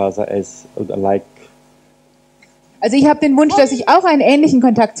to my father as like. Also ich habe den Wunsch, dass ich auch einen ähnlichen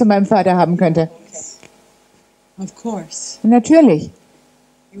Kontakt zu meinem Vater haben könnte. Of course. Natürlich.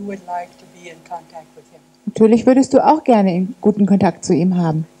 You would like to be in contact with him. Natürlich würdest du auch gerne einen guten Kontakt zu ihm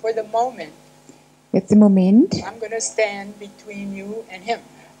haben. For the moment, Jetzt im Moment. I'm going to stand between you and him.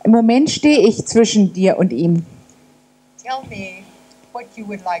 Im Moment stehe ich zwischen dir und ihm. Tell me what you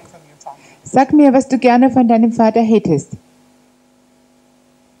would like from your father. Sag mir, was du gerne von deinem Vater hättest.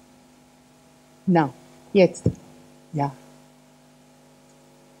 Now. Jetzt. Ja.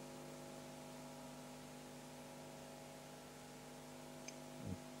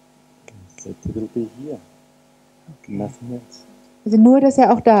 That he will be here. Nothing else. Also nur, dass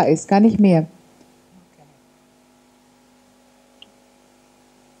er auch da ist, gar nicht mehr.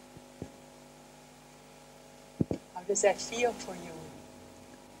 How does that feel for you?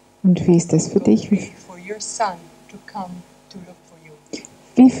 Und wie ist das für dich? For your son to come to look for you.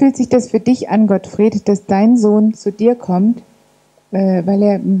 Wie fühlt sich das für dich an, Gottfried, dass dein Sohn zu dir kommt, weil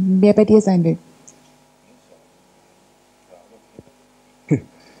er mehr bei dir sein will? Okay,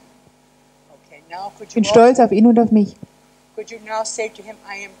 now could Ich bin you stolz auf ihn und auf mich. could you now say to him,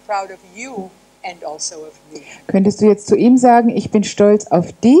 I am proud of you and also of me? Könntest du jetzt zu ihm sagen, ich bin stolz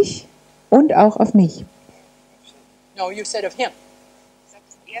auf dich und auch auf mich? No, you said of him.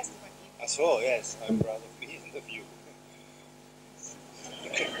 Ach so, yes, I'm proud of me and of you.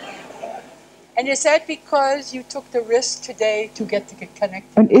 And is that because you took the risk today to get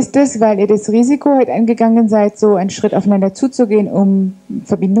connected? Und ist es, weil ihr das Risiko heute eingegangen seid, so einen Schritt aufeinander zuzugehen, um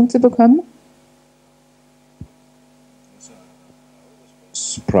Verbindung zu bekommen?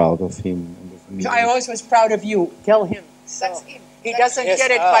 Proud of him and of me. I always was proud of you. Tell him. So. He doesn't Yes, get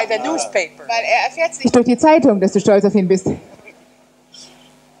it by the newspaper. Weil er erfährt es Nicht nicht. durch die Zeitung, dass du stolz auf ihn bist. I'm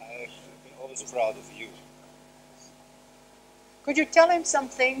always proud of you. Could you tell him some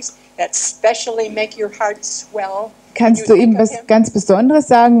things that specially make your heart swell? Kannst du ihm was ganz Besonderes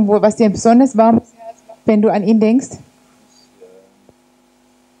sagen, was dir besonders warm ist, wenn du an ihn denkst?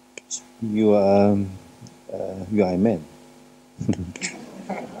 You are a man. You are a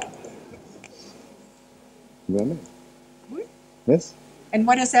man. Yes. And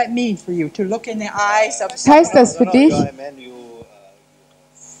what does that mean for you? To look in the eyes of Was heißt das für dich? You are a man, you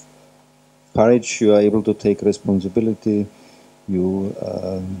Courage. You are able to take responsibility. You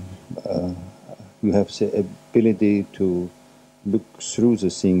have the ability to look through the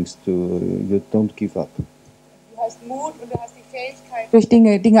things. You don't give up. Du hast Mut und du hast die Fähigkeit. Durch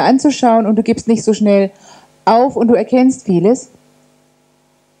Dinge anzuschauen und du gibst nicht so schnell auf und du erkennst vieles.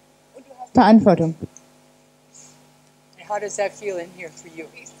 Verantwortung. How does that feel in here for you?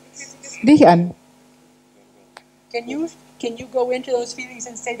 Dich an. Can you go into those feelings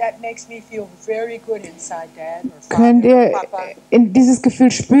and say that makes me feel very good inside, Dad or Könnt Father, or ihr Papa? in dieses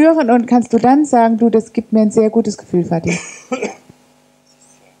Gefühl spüren und kannst du dann sagen, du, das gibt mir ein sehr gutes Gefühl, Vati.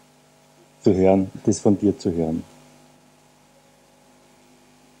 Zu hören, das von dir zu hören.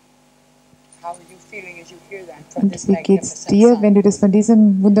 How are you feeling as you hear that from Und this wie geht's magnificent dir, son? wenn du das von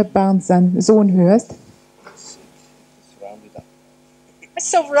diesem wunderbaren Sohn hörst?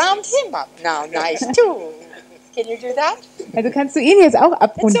 So round him up now, nice too. Can you do that? Also kannst du ihn jetzt auch It's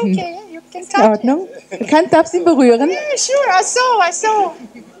abrunden. okay. You can In touch him. Ordnung. Du darfst ihn berühren. Yeah, sure. I saw.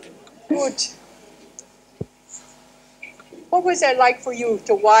 Good. What was it like for you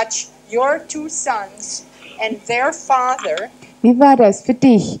to watch your two sons and their father, Wie war das für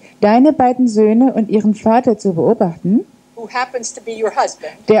dich, deine beiden Söhne und ihren Vater zu beobachten, who happens to be your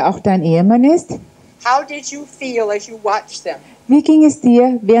husband? der auch dein Ehemann ist? How did you feel as you watched them? Wie ging es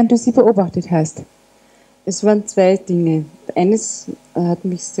dir, während du sie beobachtet hast? Es waren zwei Dinge. Eines hat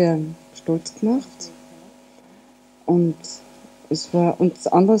mich sehr stolz gemacht und das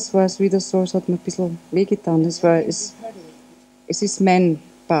andere war es wieder so, es hat mir ein bisschen wehgetan. Es ist mein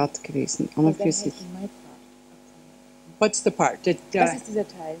Part gewesen, an und für sich. What's the part? Was ist dieser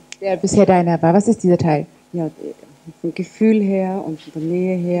Teil, der bisher deiner war? Was ist dieser Teil? Ja, vom Gefühl her und von der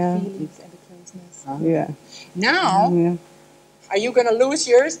Nähe her. Ja. Now, Ja. are you going to lose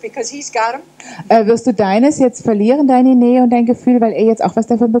yours because he's got them? Wirst du deines jetzt verlieren, deine Nähe und dein Gefühl, weil er jetzt auch was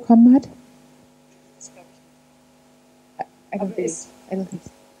davon bekommen hat?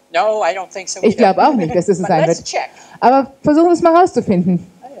 No, I don't think so. Ich glaube auch nicht, dass es so But sein let's wird. check. Aber versuchen wir es mal rauszufinden.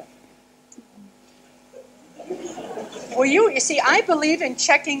 Well, you see, I believe in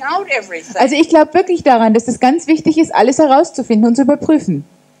checking out everything. Also ich glaube wirklich daran, dass es ganz wichtig ist, alles herauszufinden und zu überprüfen.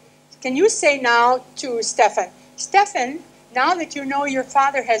 can you say now to Stefan, Stefan, now that you know your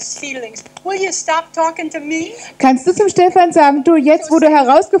father has feelings, will you stop talking to me? Kannst du zum Stefan sagen, du, jetzt wo du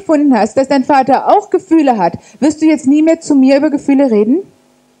herausgefunden hast, dass dein Vater auch Gefühle hat, wirst du jetzt nie mehr zu mir über Gefühle reden?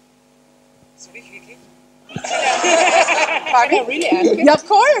 Pardon? Really asking? Yeah, of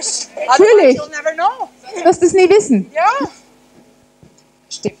course. Natürlich. You'll never know. Du wirst es nie wissen. Yeah.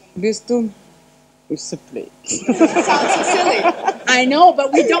 Stefan, wirst du... It's so play. Sounds so silly. I know,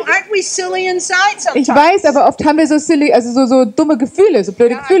 but we don't. Aren't we silly inside sometimes? Ich weiß, aber oft haben wir so silly, also so dumme Gefühle, so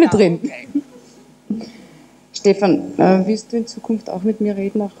blöde Gefühle drin. Okay. Stefan, willst du in Zukunft auch mit mir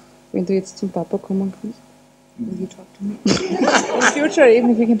reden, auch wenn du jetzt zum Papa kommen kannst? Will you talk to me? In future,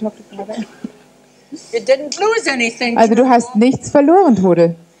 even if we can talk to Papa. You didn't lose anything. Also du hast nichts verloren,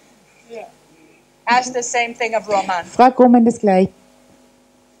 Tode. Ask the same thing of Roman. Frag Roman das gleich.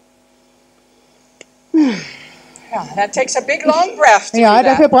 Yeah, that takes a big long breath to Ja, do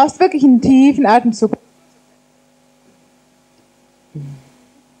that. dafür brauchst du wirklich einen tiefen Atemzug.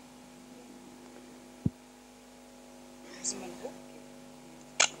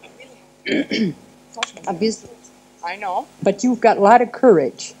 I know, but you've got a lot of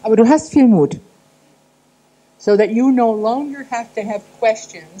courage, Aber du hast viel Mut. so that you no longer have to have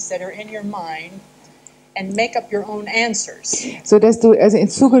questions that are in your mind and make up your own answers. So dass du also in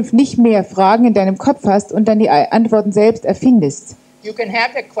Zukunft nicht mehr Fragen in deinem Kopf hast und dann die Antworten selbst erfindest. You can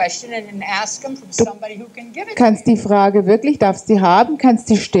have the question and then ask them from somebody who can give it to Kannst you. die Frage wirklich, darfst sie haben, kannst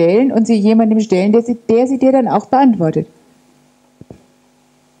sie stellen und sie jemandem stellen, der sie dir dann auch beantwortet.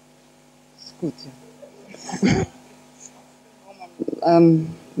 Ist gut, ja.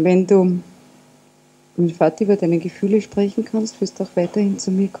 Wenn du mit Vati über deine Gefühle sprechen kannst, wirst du auch weiterhin zu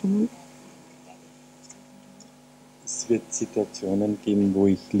mir kommen? Es wird Situationen geben, wo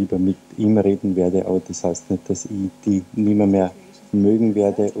ich lieber mit ihm reden werde, aber das heißt nicht, dass ich die niemand mehr mögen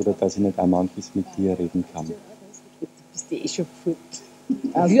werde oder dass ich nicht auch manches mit dir reden kann. Du bist eh schon gut.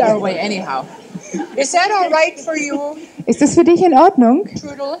 You are away anyhow. Is that all right for you, Ist das für dich in Ordnung,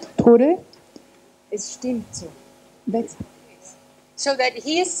 Trudel? Trudel? Es stimmt so. So that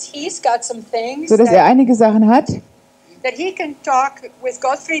he's got some things So dass er einige Sachen hat, that he can talk with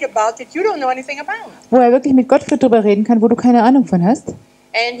Gottfried about that you don't know anything about. wo er wirklich mit Gottfried drüber reden kann, wo du keine Ahnung von hast.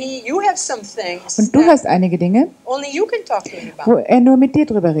 And you have some things Und du that hast einige Dinge, only you can talk to him wo about. er nur mit dir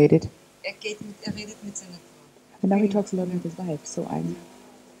drüber redet. Er redet mit seiner Frau. And now he talks a lot with his wife, so I'm...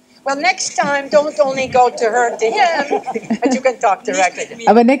 Well, next time, don't only go to her, to him, but you can talk directly to him.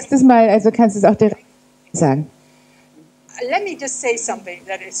 Aber nächstes Mal, also kannst du es auch direkt sagen. Let me just say something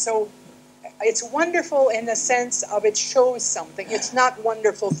that is so, it's wonderful in the sense of it shows something. It's not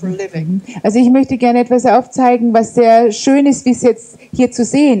wonderful for living. Also ich möchte gerne etwas aufzeigen, was sehr schön ist, wie es jetzt hier zu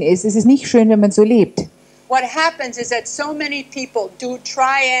sehen ist. Es ist nicht schön, wenn man so lebt. What happens is that so many people do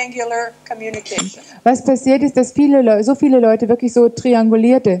triangular communication. Was passiert ist, dass so viele Leute wirklich so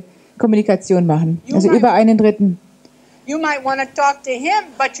triangulierte Kommunikation machen. Also über einen Dritten. You might want to talk to him,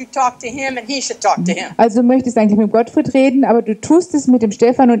 but you talk to him and he should talk to him. Also du möchtest eigentlich mit Gottfried reden, aber du tust es mit dem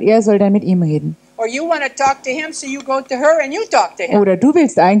Stefan und er soll dann mit ihm reden. Or you want to talk to him, so you go to her and you talk to him. Oder du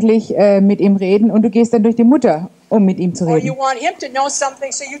willst eigentlich mit ihm reden und du gehst dann durch die Mutter, um mit ihm zu Or reden. you want him to know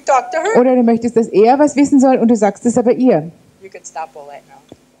something, so you talk to her. Oder du möchtest, dass er was wissen soll und du sagst es aber ihr. You can stop all that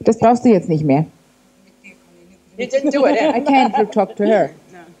now. Das brauchst du jetzt nicht mehr. You didn't do it, eh? I can't talk to her.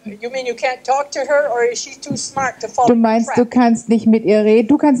 You mean you can't talk to her, or is she too smart to fall Du into meinst, the du kannst nicht mit ihr reden,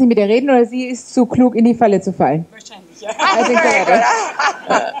 du kannst nicht mit ihr reden oder sie ist zu klug, in die Falle zu fallen. Wahrscheinlich, ja. I think Very good.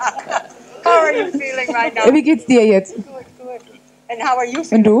 that. How are you feeling right now? Wie geht's dir jetzt? Good, good. And how are you Und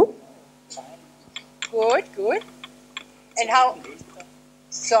feeling? du? Good, good. And how?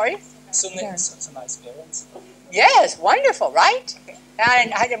 Sorry? So nice parents. Yes, wonderful, right?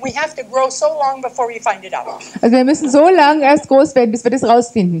 And we have to grow so long before we find it out. Also wir müssen so lange erst groß werden, bis wir das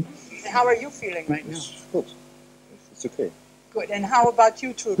rausfinden. And how are you feeling right now? Good. It's okay. Good. And how about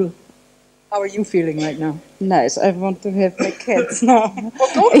you, Trudel? How are you feeling right now? Nice, I want to have my cats now. Well,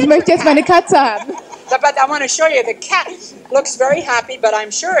 go Ich get möchte your jetzt meine Katze haben. But I want to show you, the cat looks very happy, but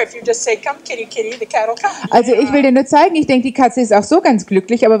I'm sure if you just say, come kitty, kitty, the cat will come. Also ich will dir nur zeigen, ich denke, die Katze ist auch so ganz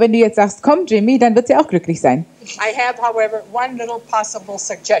glücklich, aber wenn du jetzt sagst, komm Jimmy, dann wird sie auch glücklich sein. I have, however, one little possible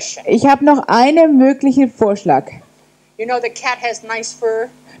suggestion. Ich habe noch einen möglichen Vorschlag. You know, the cat has nice fur,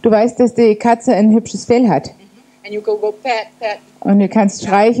 Du weißt, dass die Katze ein hübsches Fell hat. and you go pet, pet. Und du kannst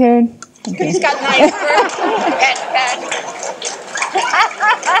streicheln. He's got nice fur, pet, pet.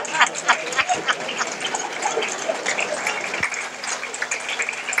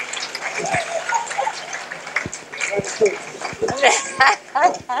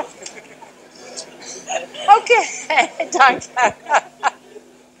 Okay, danke.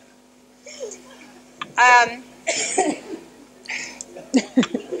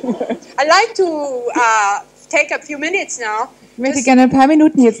 I'd like to take a few minutes now Ich möchte gerne ein paar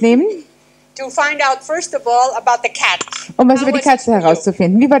Minuten jetzt nehmen, to find out first of all about the cat. um was How über die was it Katze for you?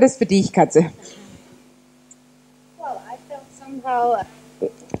 herauszufinden. Wie war das für dich, Katze? Well,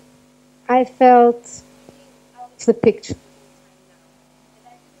 I felt the picture.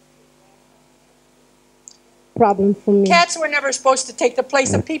 Problem for me. Cats were never supposed to take the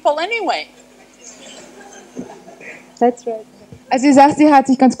place of people anyway. That's right. Also sie sagt, sie hat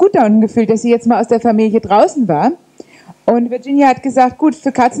sich ganz gut da unten gefühlt, dass sie jetzt mal aus der Familie draußen war. Und Virginia hat gesagt, gut,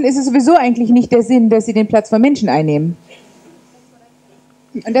 für Katzen ist es sowieso eigentlich nicht der Sinn, dass sie den Platz von Menschen einnehmen.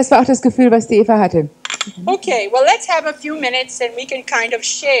 Und das war auch das Gefühl, was die Eva hatte. Okay, well, let's have a few minutes and we can kind of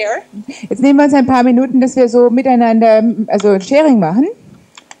share. Jetzt nehmen wir uns ein paar Minuten, dass wir so miteinander, also Sharing machen.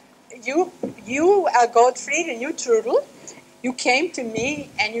 You, Gottfried, and you, Trudel, you came to me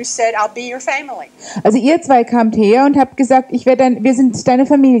and you said, I'll be your family. Also ihr zwei kamt her und habt gesagt, wir sind deine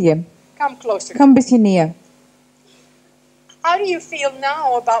Familie. Come closer. Komm ein bisschen näher. How do you feel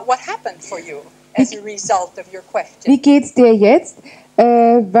now about what happened for you as a result of your question? Wie geht's dir jetzt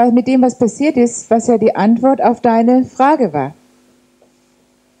mit dem, was passiert ist, was ja die Antwort auf deine Frage war?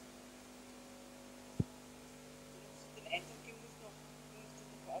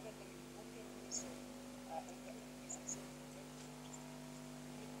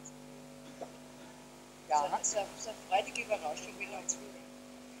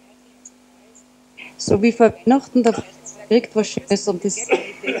 So wie vor Weihnachten, da kriegt was Schönes und das,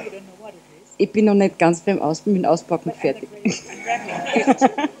 ich bin noch nicht ganz mit dem Auspacken fertig.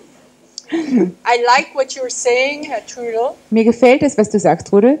 I like what you're saying, Trudel, Mir gefällt es, was du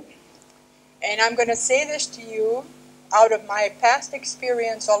sagst, Rudel. and I'm going to say this to you out of my past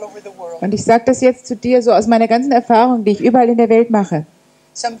experience all over the world. Und ich sage das jetzt zu dir so aus meiner ganzen Erfahrung, die ich überall in der Welt mache.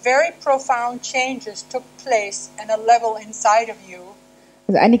 Some very profound changes took place at a level inside of you.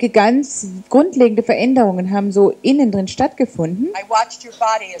 Also einige ganz grundlegende Veränderungen haben so innen drin stattgefunden, I watched your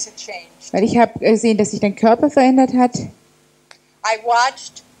body as it changed. weil ich habe gesehen, dass sich dein Körper verändert hat. I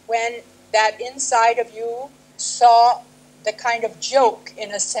watched when that inside of you saw the kind of joke,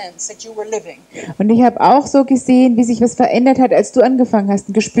 in a sense, that you were living. Und ich habe auch so gesehen, wie sich was verändert hat, als du angefangen hast,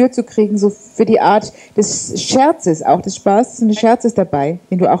 ein Gespür zu kriegen, so für die Art des Scherzes, auch des Spaßes und des Scherzes dabei,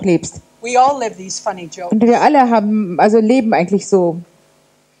 den du auch lebst. We all live these funny jokes. Und wir alle leben eigentlich so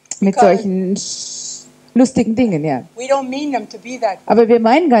mit solchen lustigen Dingen, ja. We don't mean them to be that way. Aber wir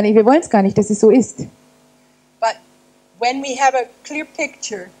wollen es gar nicht, dass es so ist. But when we have a clear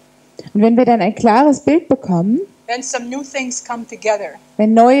picture, Und wenn wir dann ein klares Bild bekommen, then some new things come together.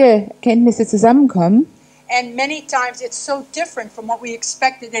 wenn neue Kenntnisse zusammenkommen, And many times it's so different from what we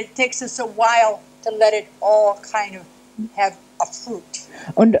expected that it takes us a while to let it all kind of have a fruit.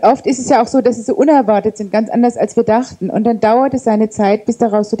 und oft ist es ja auch so, dass sie so unerwartet sind, ganz anders als wir dachten. Und dann dauert es seine Zeit, bis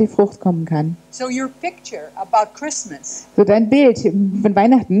daraus so die Frucht kommen kann. So your picture about Christmas, So dein Bild von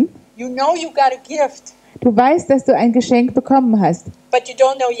Weihnachten, you know you got a gift, du weißt, dass du ein Geschenk bekommen hast, but you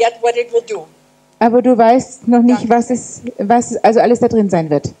don't know yet what it will do. aber du weißt noch nicht, was also alles da drin sein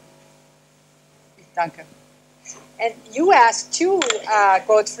wird. Danke. And you asked too,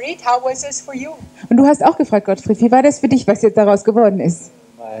 Gottfried, how was this for you? Und du hast auch gefragt, Gottfried, wie war das für dich, was jetzt daraus geworden ist?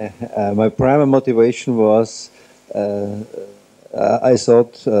 My primary motivation was I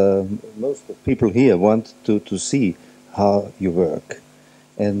thought most of people here want to see how you work.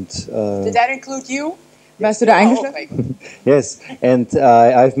 And Did that include you? Warst du da Oh, eingeschlossen? okay. yes, and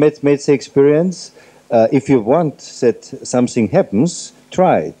I've made the experience. If you want that something happens,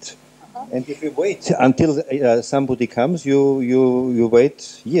 try it. And if you wait until somebody comes, you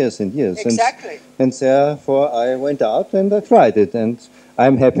wait years and years. Exactly. And therefore, I went out and I tried it, and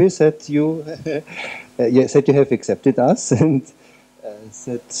I'm happy that you that you have accepted us, and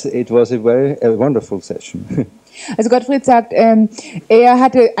that it was a very wonderful session. Also Gottfried sagt, er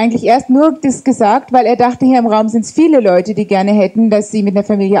hatte eigentlich erst nur das gesagt, weil er dachte, hier im Raum sind es viele Leute, die gerne hätten, dass sie mit einer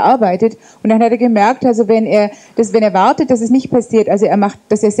Familie arbeitet. Und dann hat er gemerkt, also wenn er wartet, dass es nicht passiert, also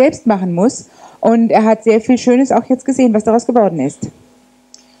dass er es selbst machen muss. Und er hat sehr viel Schönes auch jetzt gesehen, was daraus geworden ist. I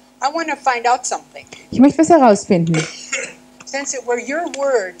want to find out something. Ich möchte was herausfinden, Since it were your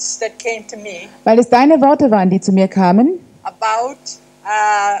words that came to me weil es deine Worte waren, die zu mir kamen, about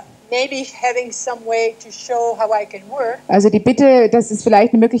maybe having some way to show how I can work, also die Bitte, dass es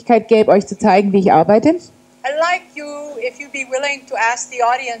vielleicht eine Möglichkeit gäbe, euch zu zeigen, wie ich arbeite. I'd like you, if you'd be willing to ask the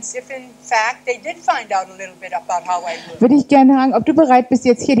audience if in fact they did find out a little bit about how I work. Würde ich gerne fragen, ob du bereit bist,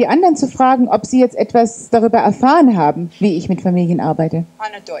 jetzt hier die anderen zu fragen, ob sie jetzt etwas darüber erfahren haben, wie ich mit Familien arbeite. On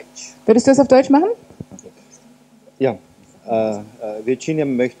a Deutsch. Würdest du das auf Deutsch machen? Ja. Virginia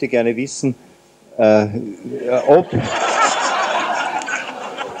möchte gerne wissen, ob,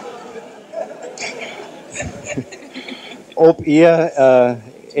 ob ihr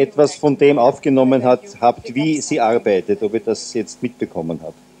etwas von dem aufgenommen habt, wie sie arbeitet, ob ihr das jetzt mitbekommen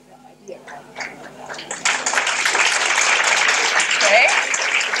habt. Okay.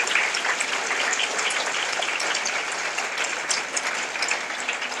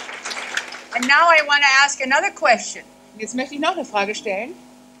 And now I want to ask another question Jetzt möchte ich noch eine Frage stellen,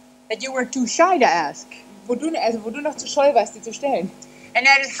 that you were too shy to ask. wo du noch zu scheu warst, die zu stellen. And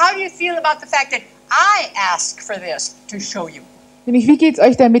that is, how do you feel about the fact that I asked for this to show you? Nämlich, wie geht es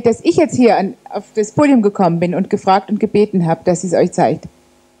euch damit, dass ich jetzt hier auf das Podium gekommen bin und gefragt und gebeten habe, dass sie es euch zeigt?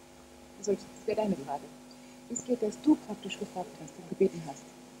 Also, das wäre deine Frage. Wie es geht, dass du praktisch gefragt hast und gebeten hast?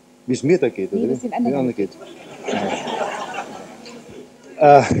 Wie es mir da geht, oder? Wie es den anderen geht.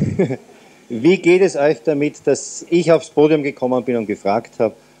 Wie geht es euch damit, dass ich aufs Podium gekommen bin und gefragt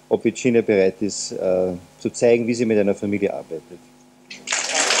habe, ob Virginia bereit ist, zu zeigen, wie sie mit einer Familie arbeitet? Okay.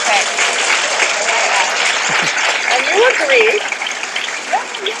 And you agree.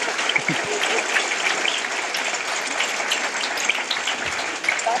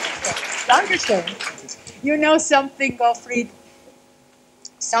 Dankeschön. You know something, Gottfried?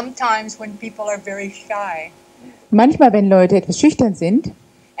 Sometimes when people are very shy, Manchmal, wenn Leute etwas schüchtern sind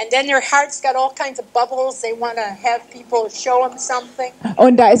and then their heart's got all kinds of bubbles, they want to have people show them something.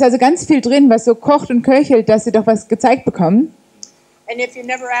 und da ist also ganz viel drin, was so kocht und köchelt, dass sie doch was gezeigt bekommen. And if you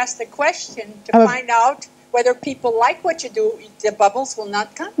never ask the question to Aber- find out whether people like what you do, the bubbles will not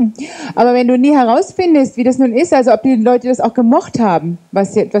come. Aber wenn du nie herausfindest, wie das nun ist, also ob die Leute das auch gemocht haben,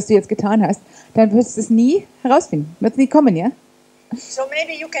 was du jetzt getan hast, dann wirst du es nie herausfinden. Wird es nie kommen, ja? So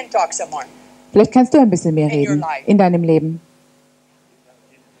maybe you can talk some more. Vielleicht kannst du ein bisschen mehr In your reden life. in deinem Leben.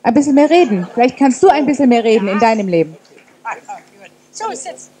 Ein bisschen mehr reden. Vielleicht kannst du ein bisschen mehr reden in deinem Leben. Good. So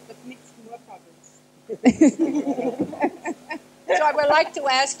since so I would like to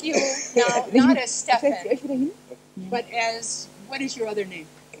ask you now, not as Stefan, but as, what is your other name?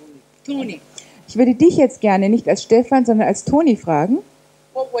 Tony. Ich würde dich jetzt gerne nicht als Stefan, sondern als Toni fragen.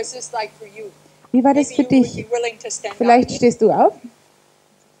 What was this like for you? Wie war das Maybe für you would dich? be willing to stand Vielleicht up. stehst du auf.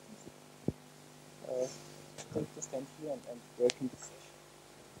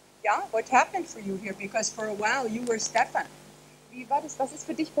 Yeah, what happened for you here? Because for a while you were Stefan. Wie war das? Was ist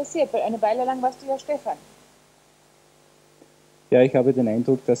für dich passiert? Weil eine Weile lang warst du ja Stefan. Ja, ich habe den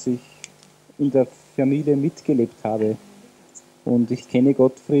Eindruck, dass ich in der Familie mitgelebt habe. Und ich kenne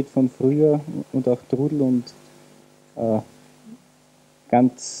Gottfried von früher und auch Trudel und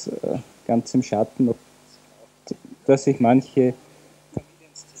ganz im Schatten, dass ich manche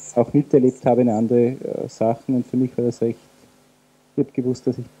auch miterlebt habe in andere Sachen. Und für mich war das recht, ich habe gewusst,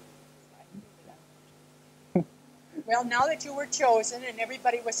 dass ich... Well, now that you were chosen and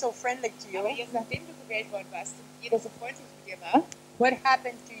everybody was so friendly to Aber you, jetzt, nachdem du gewählt worden warst und jeder so freundlich mit dir war, what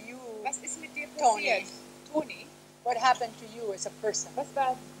happened to you, was ist mit dir Tony? passiert? Toni, What happened to you as a person? was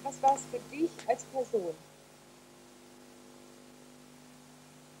war es für dich als Person?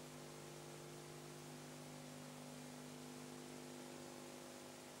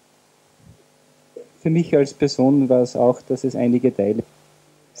 Für mich als Person war es auch, dass es einige Teile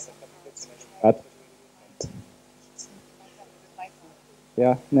hat.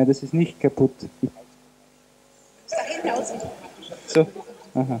 Ja, nein, das ist nicht kaputt. So,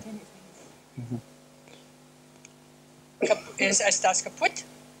 aha. Ist das kaputt?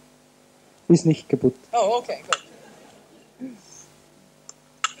 Ist nicht kaputt. Oh, okay, good.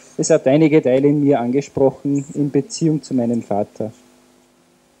 Es hat einige Teile in mir angesprochen in Beziehung zu meinem Vater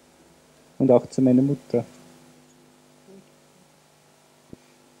und auch zu meiner Mutter.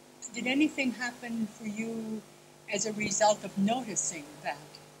 Did anything happen for you as a result of noticing that?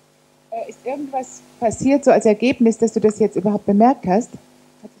 Ist irgendwas passiert, so als Ergebnis, dass du das jetzt überhaupt bemerkt hast?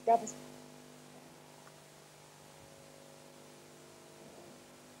 Hat sich da was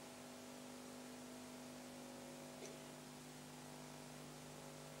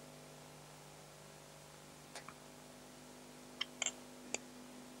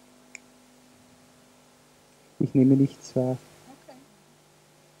Ich nehme nichts wahr.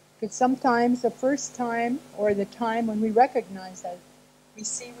 Because sometimes the first time or the time when we recognize that, we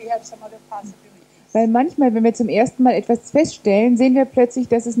see we have some other possibilities. Weil manchmal, wenn wir zum ersten Mal etwas feststellen, sehen wir plötzlich,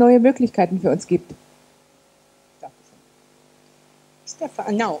 dass es neue Möglichkeiten für uns gibt.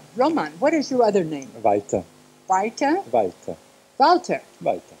 Stefan, no, Roman, what is your other name? Walter. Walter? Walter. Walter.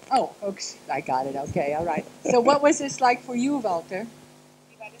 Walter. Oh, okay, I got it. Okay, all right. So what was this like for you, Walter?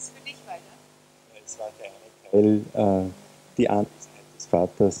 Wie war das für dich, Walter? Es war der eine Teil, die Anwesenheit des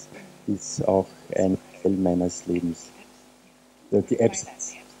Vaters ist auch ein Teil meines Lebens. die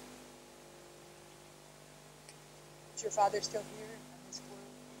Absence. Is your father still here in this world?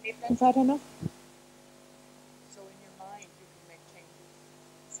 Lebt dein Vater noch? So in your mind you can make changes.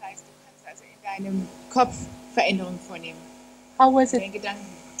 Das heißt, du kannst also in deinem Kopf Veränderungen vornehmen. How was In it den Gedanken.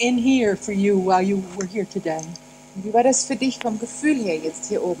 in here for you while you were here today? Wie war das für dich vom Gefühl her jetzt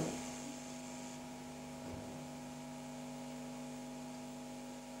hier oben?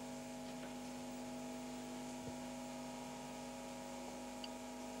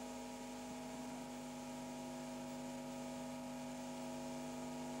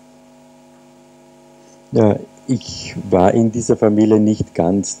 Ja, ich war in dieser Familie nicht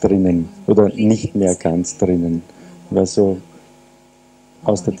ganz drinnen oder nicht mehr ganz drinnen. War so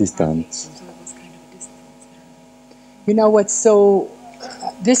aus der Distanz. You know what's so,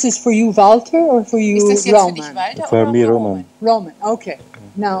 this is for you Walter or for you Ist das jetzt für dich Roman? Walter For oder me, Roman? Roman. Roman, okay.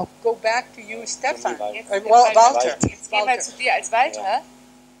 Now go back to you Stefan. Jetzt, Well, Walter. Jetzt gehen wir zu dir als Walter.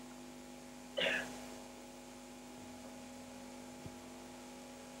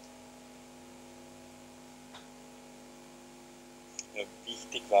 Ja,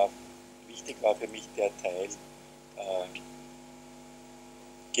 wichtig war für mich der Teil,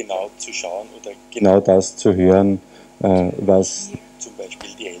 genau zu schauen oder Genau das zu hören, was zum Beispiel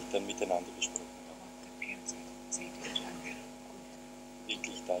die Eltern miteinander besprochen haben.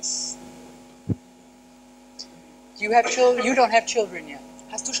 Wirklich das. You have children? You don't have children yet.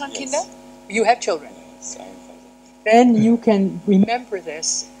 Hast du schon Yes. Kinder? You have children. Yes, einfach. Then you can remember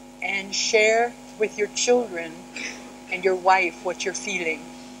this and share with your children and your wife what you're feeling.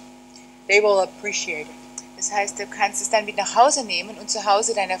 They will appreciate it. Das heißt, du kannst es dann mit nach Hause nehmen und zu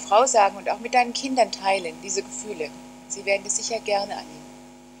Hause deiner Frau sagen und auch mit deinen Kindern teilen, diese Gefühle. Sie werden es sicher gerne annehmen.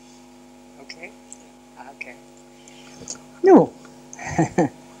 Okay? Okay. No.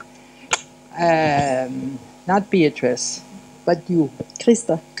 Not Beatrice, but you.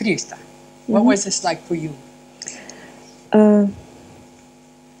 Christa. Christa. What was this like for you?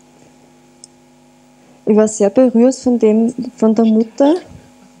 Ich war sehr berührt von der Mutter,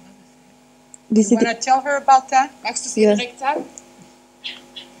 wie You sie want to tell her about that? Magst du es ihr direkt sagen?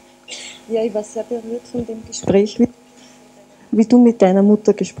 Ja, ich war sehr berührt von dem Gespräch, wie du mit deiner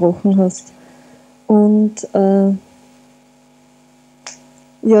Mutter gesprochen hast. Und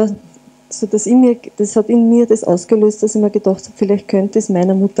ja, so das hat in mir das ausgelöst, dass ich mir gedacht habe, vielleicht könnte es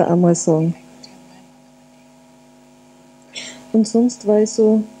meiner Mutter einmal sagen. Und sonst war ich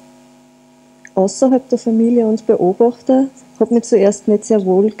so außerhalb der Familie und Beobachter, habe mich zuerst nicht sehr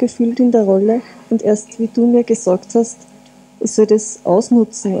wohl gefühlt in der Rolle und erst wie du mir gesagt hast, ich soll das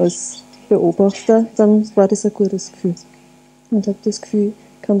ausnutzen als Beobachter, dann war das ein gutes Gefühl. Und habe das Gefühl,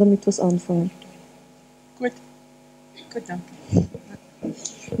 ich kann damit was anfangen. Good. Good, danke.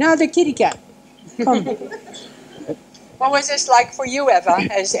 Now the kitty cat. Come. What was this like for you, Eva,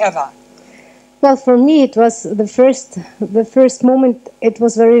 as Eva? Well, for me, it was the first moment. It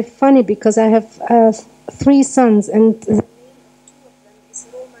was very funny because I have 3 sons, and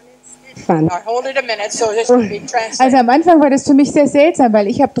fun. Now, hold it a minute so this can be translated. Also am Anfang war das für mich sehr seltsam, weil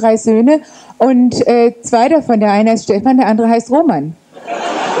ich habe 3 Söhne und 2 davon, der eine heißt Stefan, der andere heißt Roman.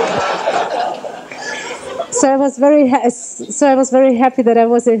 So I was very happy that I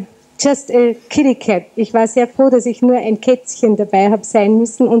was just a kitty cat. Ich war sehr froh, dass ich nur ein Kätzchen dabei habe sein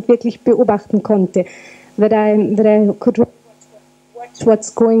müssen und wirklich beobachten konnte, that I could watch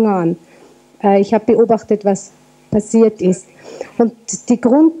what's going on. Ich habe beobachtet, was passiert ist. Und die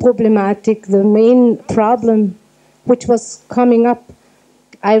Grundproblematik, the main problem which was coming up,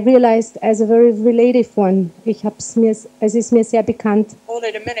 I realized as a very relative one. Es ist mir sehr bekannt. Hold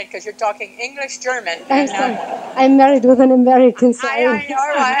it a minute because you're talking English, German. I'm sorry. I'm married with an American, so All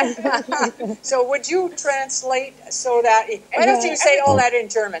right. So would you translate so that, why don't you say all that in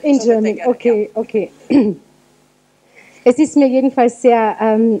German? In so that they German, get it, okay. Es ist mir jedenfalls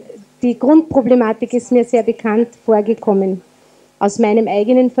die Grundproblematik ist mir sehr bekannt vorgekommen. Aus meinem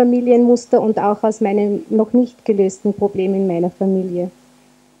eigenen Familienmuster und auch aus meinem noch nicht gelösten Problem in meiner Familie.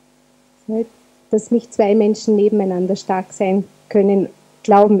 Dass nicht 2 Menschen nebeneinander stark sein können,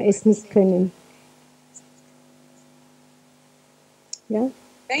 glauben es nicht können. Ja?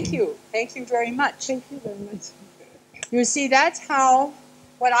 Thank you very much. Thank you very much. You see, that's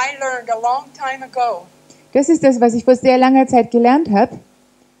what I learned a long time ago. Das ist das, was ich vor sehr langer Zeit gelernt habe.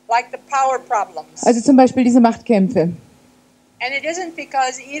 Like the power problems. Also zum Beispiel diese Machtkämpfe. And it isn't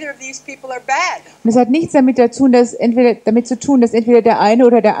because either of these people are bad. Und es hat nichts damit zu tun, dass entweder der eine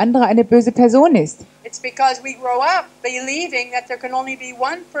oder der andere eine böse Person ist. It's because we grow up believing that there can only be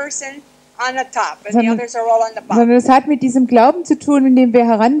one person on the top and the others are all on the bottom. Sondern es hat mit diesem Glauben zu tun, in dem wir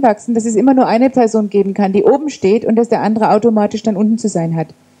heranwachsen, dass es immer nur eine Person geben kann, die oben steht und dass der andere automatisch dann unten zu sein hat.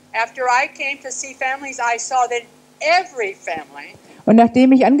 After I came to see families, I saw that every family Und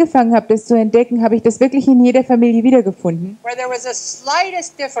nachdem ich angefangen habe, das zu entdecken, habe ich das wirklich in jeder Familie wiedergefunden, where there was the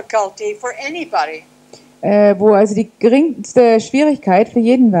slightest difficulty for anybody, wo also die geringste Schwierigkeit für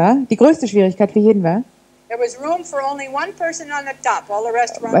jeden war, die größte Schwierigkeit für jeden war, there was room for only one person on the top, all the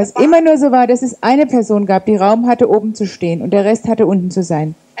rest were on weil the es bottom. immer nur so war, dass es eine Person gab, die Raum hatte, oben zu stehen und der Rest hatte unten zu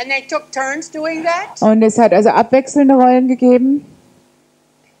sein. And they took turns doing that. Und es hat also abwechselnde Rollen gegeben.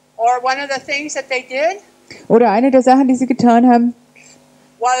 Or one of the things that they did Oder eine der Sachen, die sie getan haben,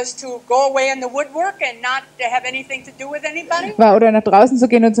 was to go away in the woodwork and not to have anything to do with anybody. war oder nach draußen zu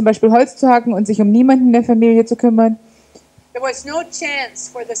gehen und zum Beispiel Holz zu hacken und sich um niemanden in der Familie zu kümmern. There was no chance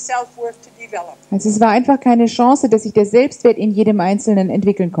for the self-worth to develop. Also es war einfach keine Chance, dass sich der Selbstwert in jedem Einzelnen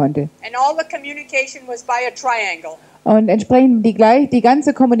entwickeln konnte. And all the communication was by a triangle. Und entsprechend die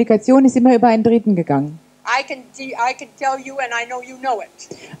ganze Kommunikation ist immer über einen Dritten gegangen. I can tell you and I know you know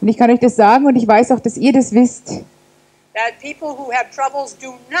it. Und ich kann euch das sagen und ich weiß auch, dass ihr das wisst, That people who have troubles do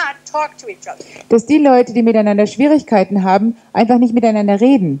not talk to each other. dass die Leute, die miteinander Schwierigkeiten haben, einfach nicht miteinander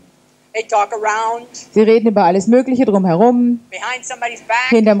reden. They talk around, Sie reden über alles Mögliche drumherum, behind somebody's back,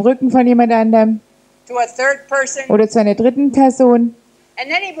 hinterm Rücken von jemand anderem to a third person. oder zu einer dritten Person. And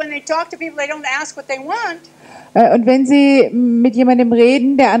then when they talk to people, they don't ask what they want. Und wenn sie mit jemandem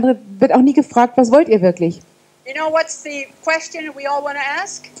reden, der andere wird auch nie gefragt, was wollt ihr wirklich? You know what's the question we all want to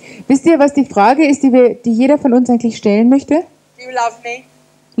ask? Wisst ihr, was die Frage ist, die jeder von uns eigentlich stellen möchte? Do you love me?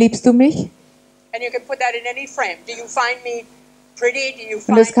 Liebst du mich? And you can put that in any frame. Do you find me pretty? Do you Und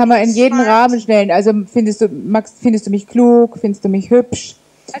find das kann man me in jeden smart? Rahmen stellen. Also findest du mich klug? Findest du mich hübsch?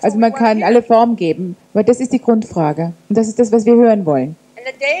 Also man kann alle Formen geben. Aber das ist die Grundfrage. Und das ist das, was wir hören wollen. And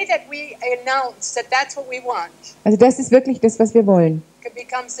the day that we announce that that's what we want, Also das ist wirklich das, was wir wollen. it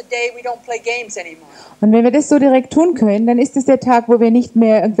becomes the day we don't play games anymore. Und wenn wir das so direkt tun können, dann ist es der Tag, wo wir nicht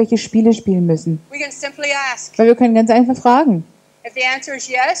mehr irgendwelche Spiele spielen müssen. We can simply ask. Weil wir können ganz einfach fragen. If the answer is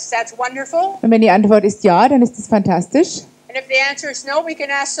yes, that's wonderful. Und wenn die Antwort ist ja, dann ist das fantastisch. And if the answer is no, we can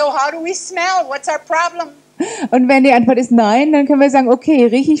ask, so how do we smell? What's our problem? Und wenn die Antwort ist nein, dann können wir sagen, okay,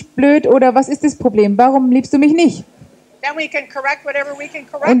 rieche ich blöd oder was ist das Problem? Warum liebst du mich nicht? Then we can correct whatever we can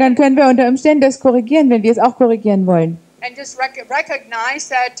correct. Und dann können wir unter Umständen das korrigieren, wenn wir es auch korrigieren wollen. And just recognize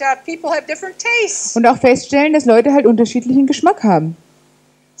that people have different tastes. Und auch feststellen, dass Leute halt unterschiedlichen Geschmack haben.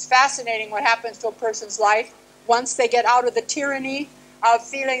 It's fascinating what happens to a person's life once they get out of the tyranny of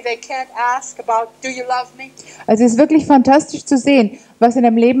feeling they can't ask about, do you love me? Also es ist wirklich fantastisch zu sehen, was in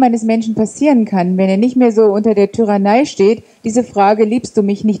dem Leben eines Menschen passieren kann, wenn er nicht mehr so unter der Tyrannei steht, diese Frage, liebst du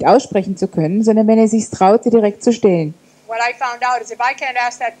mich, nicht aussprechen zu können, sondern wenn er sich traut, sie direkt zu stellen. What I found out is if I can't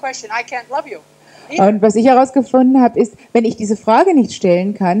ask that question, I can't love you. Und was ich herausgefunden habe, ist, wenn ich diese Frage nicht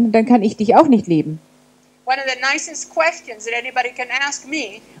stellen kann, dann kann ich dich auch nicht lieben. One of the nicest questions that anybody can ask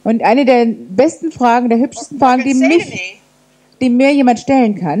me Und eine der besten Fragen, der hübschesten Fragen, die mir jemand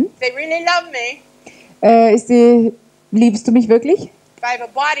stellen kann, if they really love me, ist die, liebst du mich wirklich? if I have a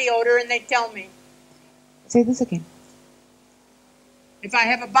body odor and they tell me, Say this again. if I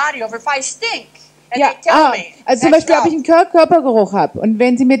have a body odor, if I stink and Ja, they tell me, also zum that's Beispiel, ob ich love. einen Körpergeruch habe. Und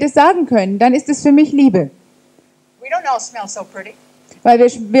wenn sie mir das sagen können, dann ist es für mich Liebe. We don't all smell so pretty, Weil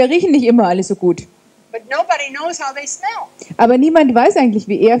wir riechen nicht immer alle so gut. but nobody knows how they smell. Aber niemand weiß eigentlich,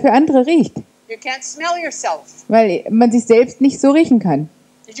 wie er für andere riecht. You can't smell yourself. Weil man sich selbst nicht so riechen kann.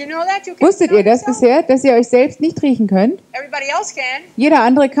 Did you know that? You can't Wusstet smell ihr das yourself? bisher, dass ihr euch selbst nicht riechen könnt? Everybody else can. Jeder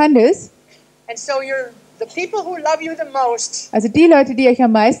andere kann das. And so the people who love you the most Also die Leute, die euch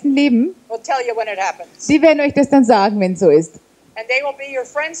am meisten lieben, will tell you when it happens. die werden euch das dann sagen, wenn es so ist. And they will be your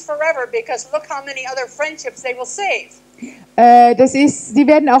friends forever because look how many other friendships they will save. Die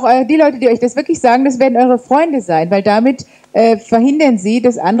werden auch die Leute, die euch das wirklich sagen, das werden eure Freunde sein, weil damit verhindern sie,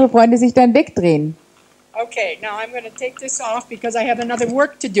 dass andere Freunde sich dann wegdrehen. Okay, now I'm going to take this off because I have another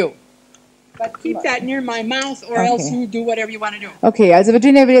work to do. But keep that near my mouth or else you do whatever you want to do. Okay, also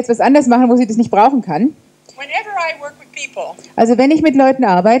Virginia will jetzt was anderes machen, wo sie das nicht brauchen kann. Whenever I work with people, Also wenn ich mit Leuten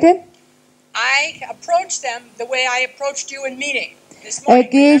arbeite, I approach them the way I approached you in meeting this morning.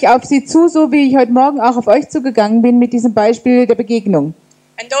 gehe ich auf sie zu, so wie ich heute Morgen auch auf euch zugegangen bin mit diesem Beispiel der Begegnung.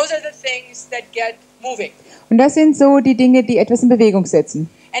 And those are the things that get moving. Und das sind so die Dinge, die etwas in Bewegung setzen.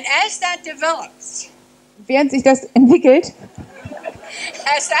 And as that develops, Während sich das entwickelt,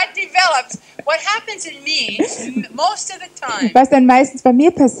 what happens in me most of the time was dann meistens bei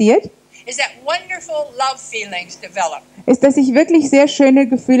mir passiert, is that wonderful love feelings develop. ist, dass sich wirklich sehr schöne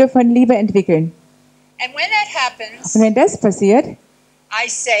Gefühle von Liebe entwickeln. And when that happens, Und wenn das passiert, I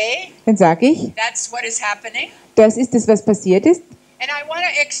say, dann sage ich, that's what is happening, das ist es, was passiert ist. and I want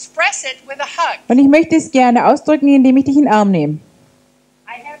to express it with a hug. Und ich möchte es gerne ausdrücken, indem ich dich in den Arm nehme.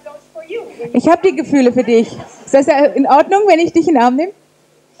 I have those for you. Ich habe die Gefühle für dich. Ist das in Ordnung, wenn ich dich in den Arm nehme?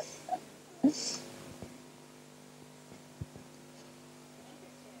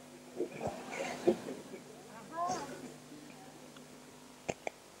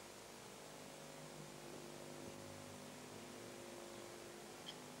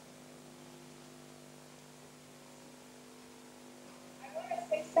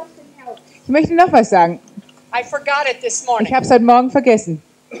 Ich möchte noch was sagen. I forgot it this morning. Ich habe es heute Morgen vergessen.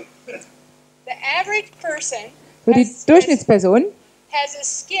 The average person So die Durchschnittsperson has a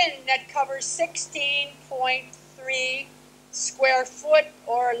skin that covers 16.3 square foot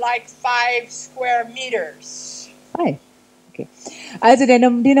or like 5 square meters. Hi. Okay. Also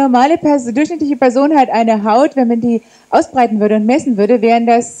die normale durchschnittliche Person hat eine Haut, wenn man die ausbreiten würde und messen würde, wären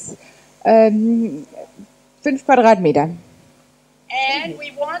das 5 Quadratmeter. And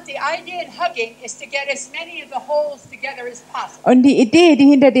we want the idea in hugging is to get as many of the holes together as possible. Und die Idee, die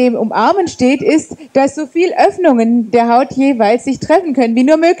hinter dem Umarmen steht, ist, dass so viel Öffnungen der Haut jeweils sich treffen können, wie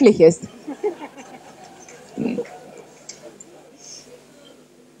nur möglich ist.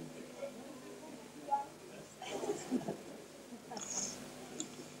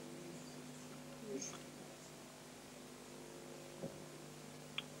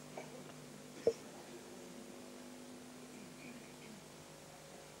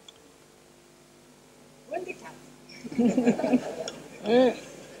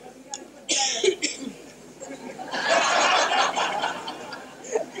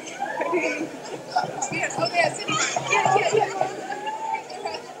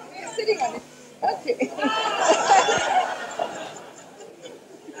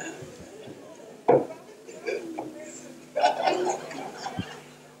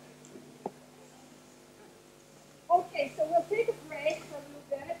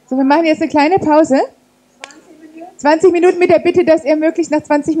 So, wir machen jetzt eine kleine Pause. 20 Minuten mit der Bitte, dass ihr möglichst nach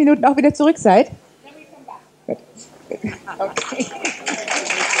 20 Minuten auch wieder zurück seid. Gut. Okay.